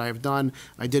presentations that I have done,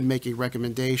 I did make a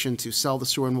recommendation to sell the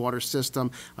sewer and water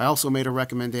system. I also made a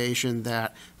recommendation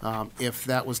that if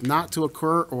that was not to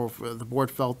occur, or if the board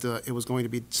felt it was going to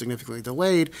be significantly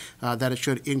delayed, that it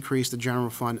should increase the general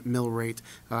fund mill rate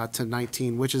to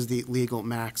 19, which is the legal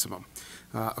maximum.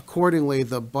 Accordingly,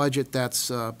 the budget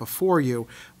that's before you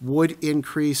would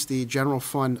increase the general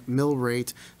fund mill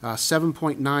rate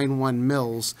 7.91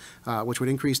 mils, which would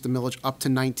increase the millage up to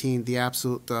 19, the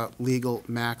absolute legal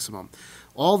maximum.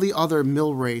 All the other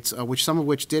mill rates, some of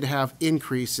which did have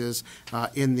increases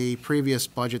in the previous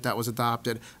budget that was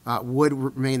adopted, would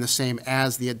remain the same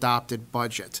as the adopted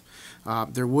budget.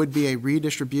 There would be a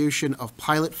redistribution of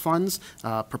pilot funds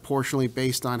proportionally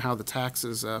based on how the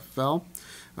taxes fell.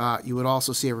 You would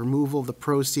also see a removal of the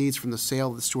proceeds from the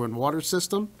sale of the sewer and water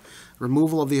system,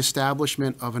 removal of the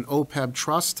establishment of an OPEB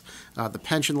trust, the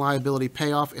pension liability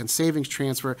payoff, and savings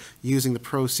transfer using the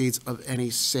proceeds of any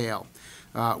sale.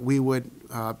 We would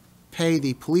pay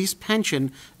the police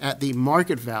pension at the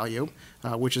market value,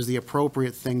 which is the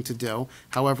appropriate thing to do.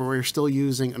 However, we're still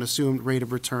using an assumed rate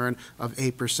of return of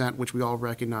 8%, which we all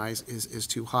recognize is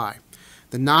too high.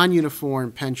 The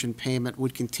non-uniform pension payment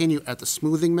would continue at the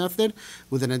smoothing method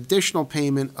with an additional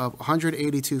payment of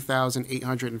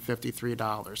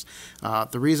 $182,853.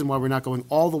 The reason why we're not going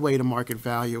all the way to market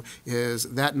value is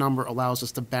that number allows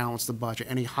us to balance the budget.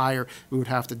 Any higher, we would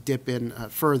have to dip in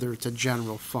further to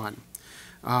general fund.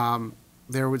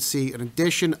 There would see an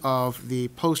addition of the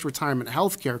post-retirement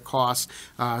health care costs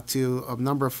to a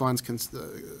number of funds,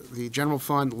 the general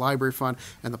fund, library fund,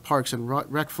 and the parks and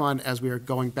rec fund, as we are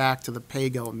going back to the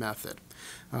pay-go method.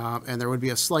 And there would be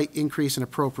a slight increase in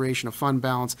appropriation of fund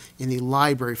balance in the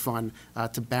library fund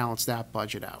to balance that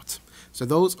budget out. So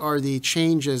those are the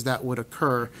changes that would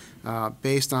occur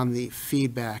based on the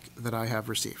feedback that I have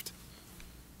received.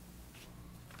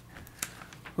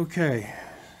 Okay.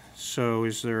 So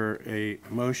is there a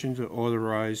motion to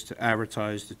authorize to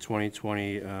advertise the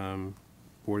 2020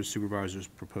 Board of Supervisors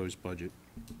proposed budget?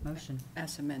 Motion.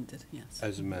 As amended, yes.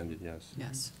 As amended, yes.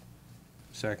 Yes.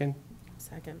 Second?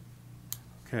 Second.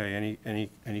 Okay,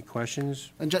 any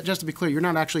questions? And just to be clear, you're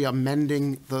not actually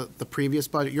amending the previous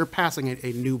budget, you're passing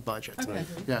a new budget. Okay.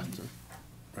 Yeah.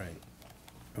 Right.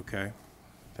 Okay.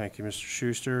 Thank you, Mr.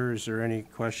 Schuster. Is there any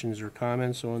questions or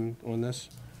comments on this?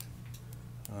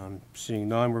 Seeing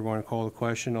none, we're going to call the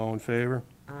question. All in favor?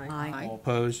 Aye. All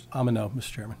opposed? I'm a no,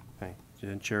 Mr. Chairman. Okay.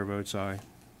 Then chair votes aye.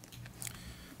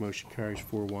 Motion carries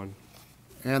 4-1.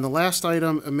 And the last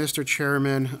item, Mr.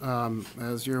 Chairman,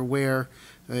 as you're aware,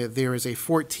 there is a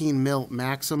 14 mil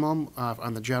maximum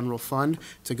on the general fund.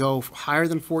 To go higher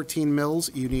than 14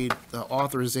 mils, you need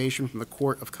authorization from the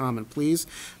Court of Common Pleas.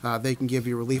 They can give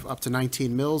you relief up to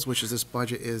 19 mils, which is this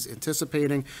budget is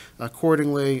anticipating.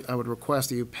 Accordingly, I would request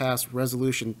that you pass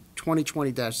Resolution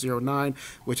 2020-09,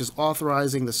 which is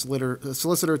authorizing the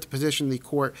solicitor to petition the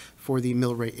court for the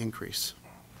mill rate increase.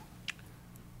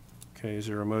 Okay, is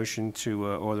there a motion to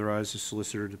authorize the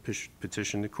solicitor to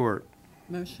petition the court?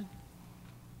 Motion?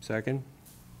 Second?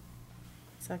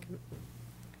 Second.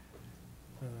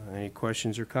 Any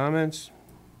questions or comments?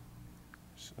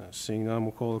 Seeing none,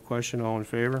 we'll call the question. All in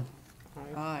favor?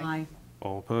 Aye.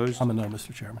 All opposed? I'm a no,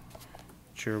 Mr. Chairman.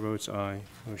 Chair votes aye.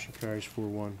 Motion carries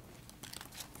 4-1.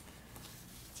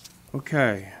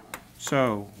 Okay,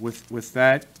 so with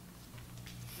that,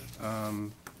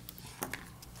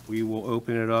 we will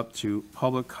open it up to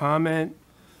public comment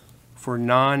for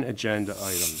non-agenda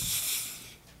items.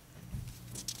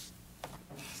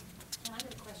 I have a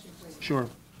question for you. Sure.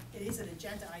 It is an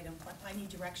agenda item, but I need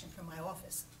direction from my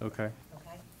office, Okay.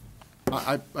 okay?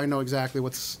 I know exactly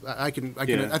what's, Yeah. I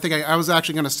think I was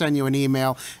actually going to send you an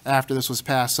email after this was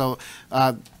passed. So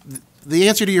the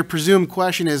answer to your presumed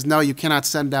question is no, you cannot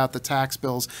send out the tax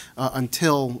bills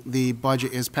until the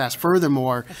budget is passed.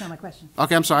 Furthermore. That's not my question.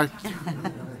 Okay, I'm sorry.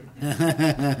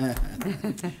 That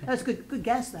was a good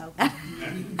guess, though.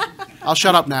 I'll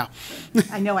shut up now.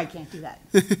 I know I can't do that.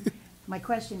 My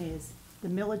question is, the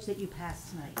millage that you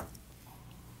passed tonight,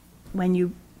 when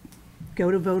you go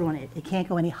to vote on it, it can't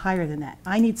go any higher than that.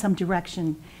 I need some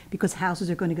direction because houses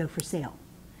are going to go for sale.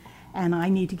 And I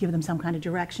need to give them some kind of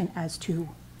direction as to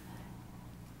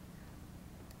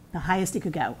the highest it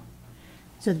could go,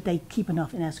 so that they keep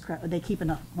enough in escrow, they keep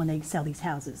enough when they sell these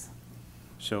houses.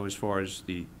 So as far as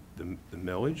the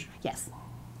millage, Yes.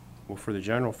 well, for the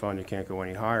general fund, it can't go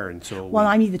any higher until. Well,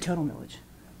 I need the total millage.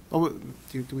 Oh,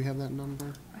 do we have that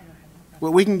number?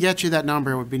 Well, we can get you that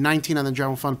number. It would be 19 on the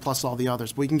general fund plus all the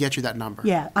others. We can get you that number.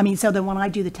 Yeah, I mean, so then when I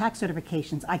do the tax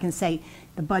certifications, I can say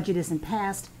the budget isn't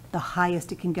passed, the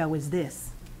highest it can go is this,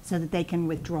 so that they can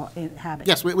withdraw, have it.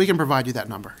 Yes, we can provide you that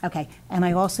number. Okay, and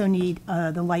I also need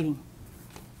the lighting,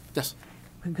 Yes.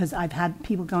 because I've had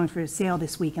people going for a sale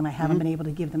this week, and I haven't been able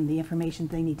to give them the information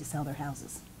they need to sell their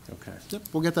houses. Okay. Yep,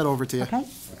 we'll get that over to you. Okay? Okay.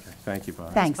 Thank you,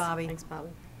 Bob. Thanks. Bobby. Thanks, Bobby.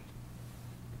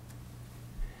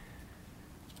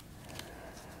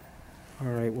 All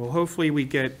right, well, hopefully we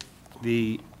get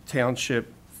the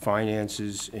township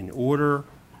finances in order,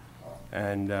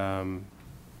 and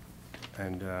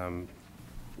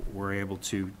we're able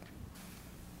to,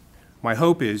 my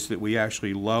hope is that we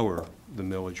actually lower the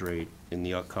millage rate in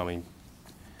the upcoming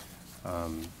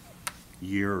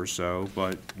year or so,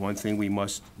 but one thing we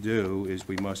must do is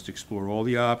we must explore all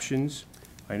the options.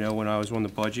 I know when I was on the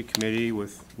budget committee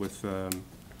with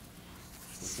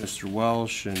Mr.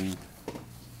 Welsh and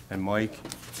Mike,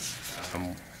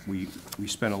 we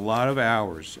spent a lot of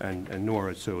hours, and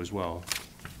Nora too as well,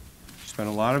 spent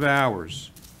a lot of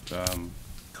hours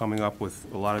coming up with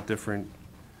a lot of different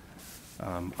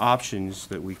options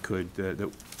that we could,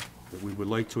 that we would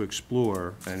like to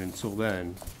explore, and until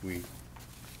then,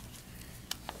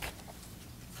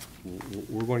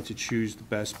 we're going to choose the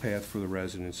best path for the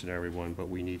residents and everyone, but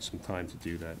we need some time to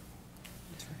do that,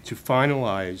 to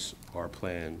finalize our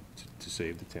plan to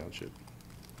save the township.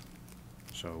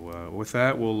 So with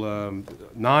that, we'll,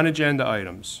 non-agenda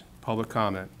items, public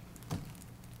comment.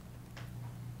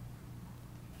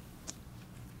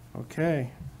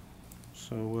 Okay,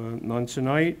 so none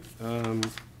tonight.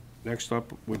 Next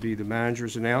up would be the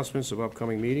manager's announcements of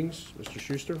upcoming meetings. Mr.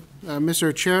 Schuster?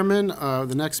 Mr. Chairman,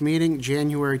 the next meeting,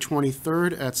 January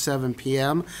 23rd at 7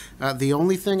 p.m. The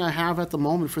only thing I have at the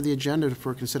moment for the agenda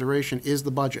for consideration is the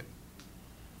budget.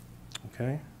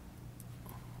 Okay.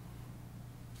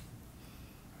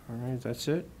 All right, that's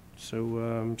it.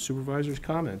 So supervisors'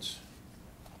 comments.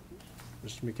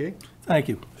 Mr. McKee? Thank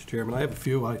you, Mr. Chairman. I have a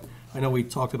few. I know we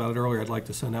talked about it earlier. I'd like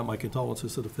to send out my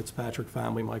condolences to the Fitzpatrick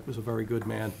family. Mike was a very good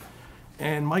man.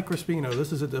 And Mike Crispino,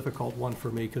 this is a difficult one for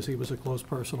me because he was a close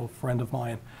personal friend of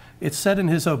mine. It's said in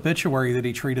his obituary that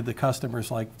he treated the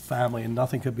customers like family, and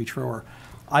nothing could be truer.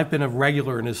 I've been a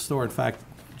regular in his store. In fact,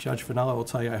 Judge Finella will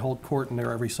tell you I hold court in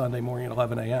there every Sunday morning at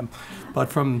 11 a.m. But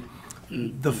from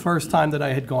the first time that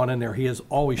I had gone in there, he has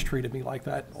always treated me like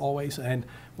that, always. And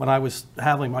when I was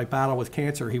having my battle with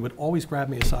cancer, he would always grab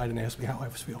me aside and ask me how I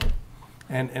was feeling.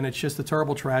 And it's just a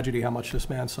terrible tragedy how much this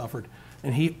man suffered.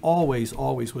 And he always,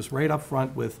 always was right up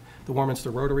front with the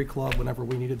Warminster Rotary Club whenever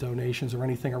we needed donations or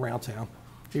anything around town.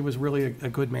 He was really a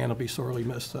good man to be sorely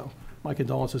missed, so my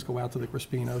condolences go out to the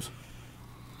Crispinos.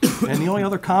 And the only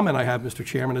other comment I have, Mr.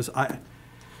 Chairman, is I've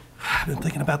been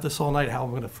thinking about this all night, how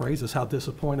I'm going to phrase this, how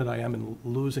disappointed I am in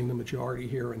losing the majority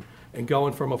here and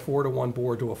going from a 4-to-1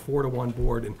 board to a 4-to-1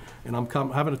 board. And I'm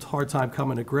having a hard time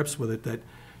coming to grips with it, that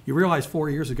you realize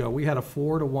 4 years ago, we had a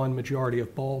 4-to-1 majority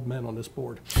of bald men on this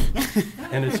board.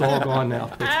 And it's all gone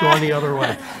now. It's gone the other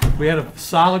way. We had a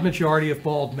solid majority of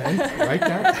bald men, right,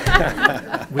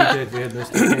 Dad? We did. We had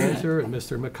Mr. Cantor and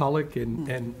Mr. McCulloch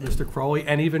and Mr. Crowley,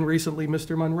 and even recently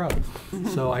Mr. Monroe.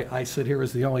 So I sit here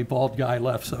as the only bald guy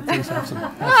left, so please have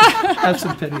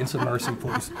some pity and some mercy,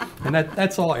 please. And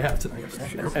that's all I have tonight, Mr.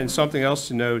 Chairman. And something else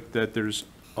to note, that there's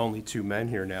only 2 men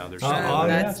here now. There's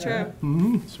That's true.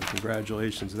 Mm-hmm. So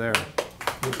congratulations there.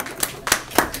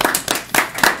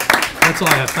 That's all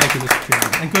I have. Thank you, Mr.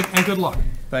 Chairman, and good luck.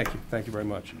 Thank you. Thank you very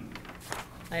much.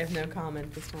 I have no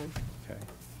comment this time. Okay.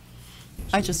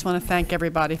 I just want to thank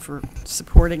everybody for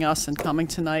supporting us and coming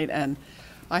tonight, and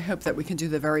I hope that we can do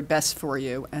the very best for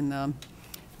you. And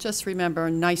just remember,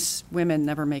 nice women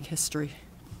never make history.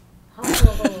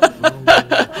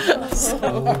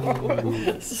 So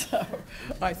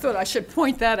I thought I should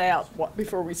point that out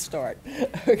before we start.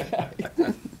 Okay.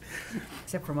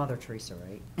 Except for Mother Teresa,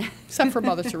 right? Except for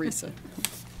Mother Teresa.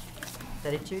 Is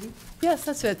that it, Judy? Yes,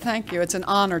 that's it. Thank you. It's an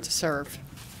honor to serve.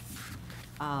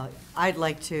 I'd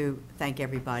like to thank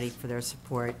everybody for their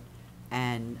support,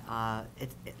 and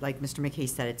like Mr. McKee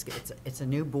said, it's a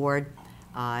new board.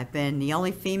 I've been the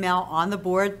only female on the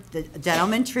board. The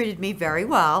gentleman treated me very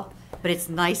well, but it's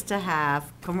nice to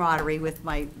have camaraderie with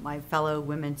my fellow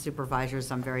women supervisors.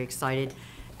 I'm very excited.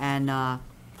 And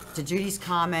to Judy's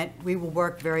comment, we will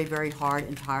work very, very hard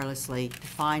and tirelessly to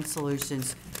find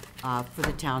solutions for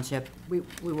the township. We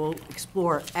will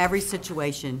explore every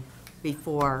situation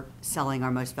before selling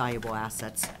our most valuable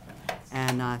assets.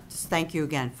 And just thank you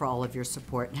again for all of your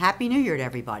support. And Happy New Year to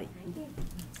everybody.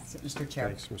 Mr. Chair.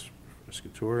 Thanks, Ms.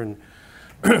 Couture.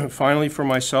 And finally, for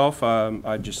myself,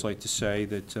 I'd just like to say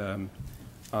that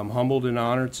I'm humbled and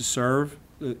honored to serve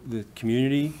the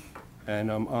community,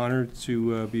 and I'm honored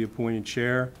to be appointed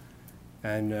chair.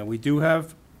 And we do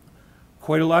have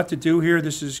quite a lot to do here.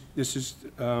 This is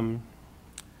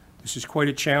quite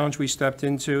a challenge we stepped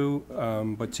into,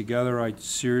 but together I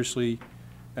seriously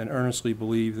and earnestly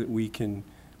believe that we can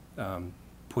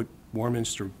put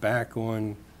Warminster back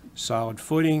on solid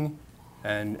footing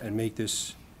and make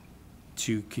this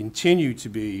to continue to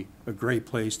be a great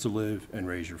place to live and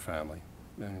raise your family.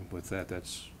 And with that,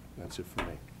 that's it for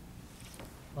me.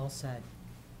 Well said.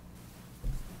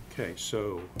 Okay,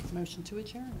 so Motion to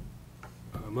adjourn.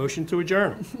 motion to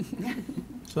adjourn.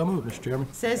 So moved, Mr. Chairman.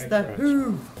 Says the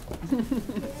who.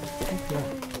 Thank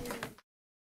you.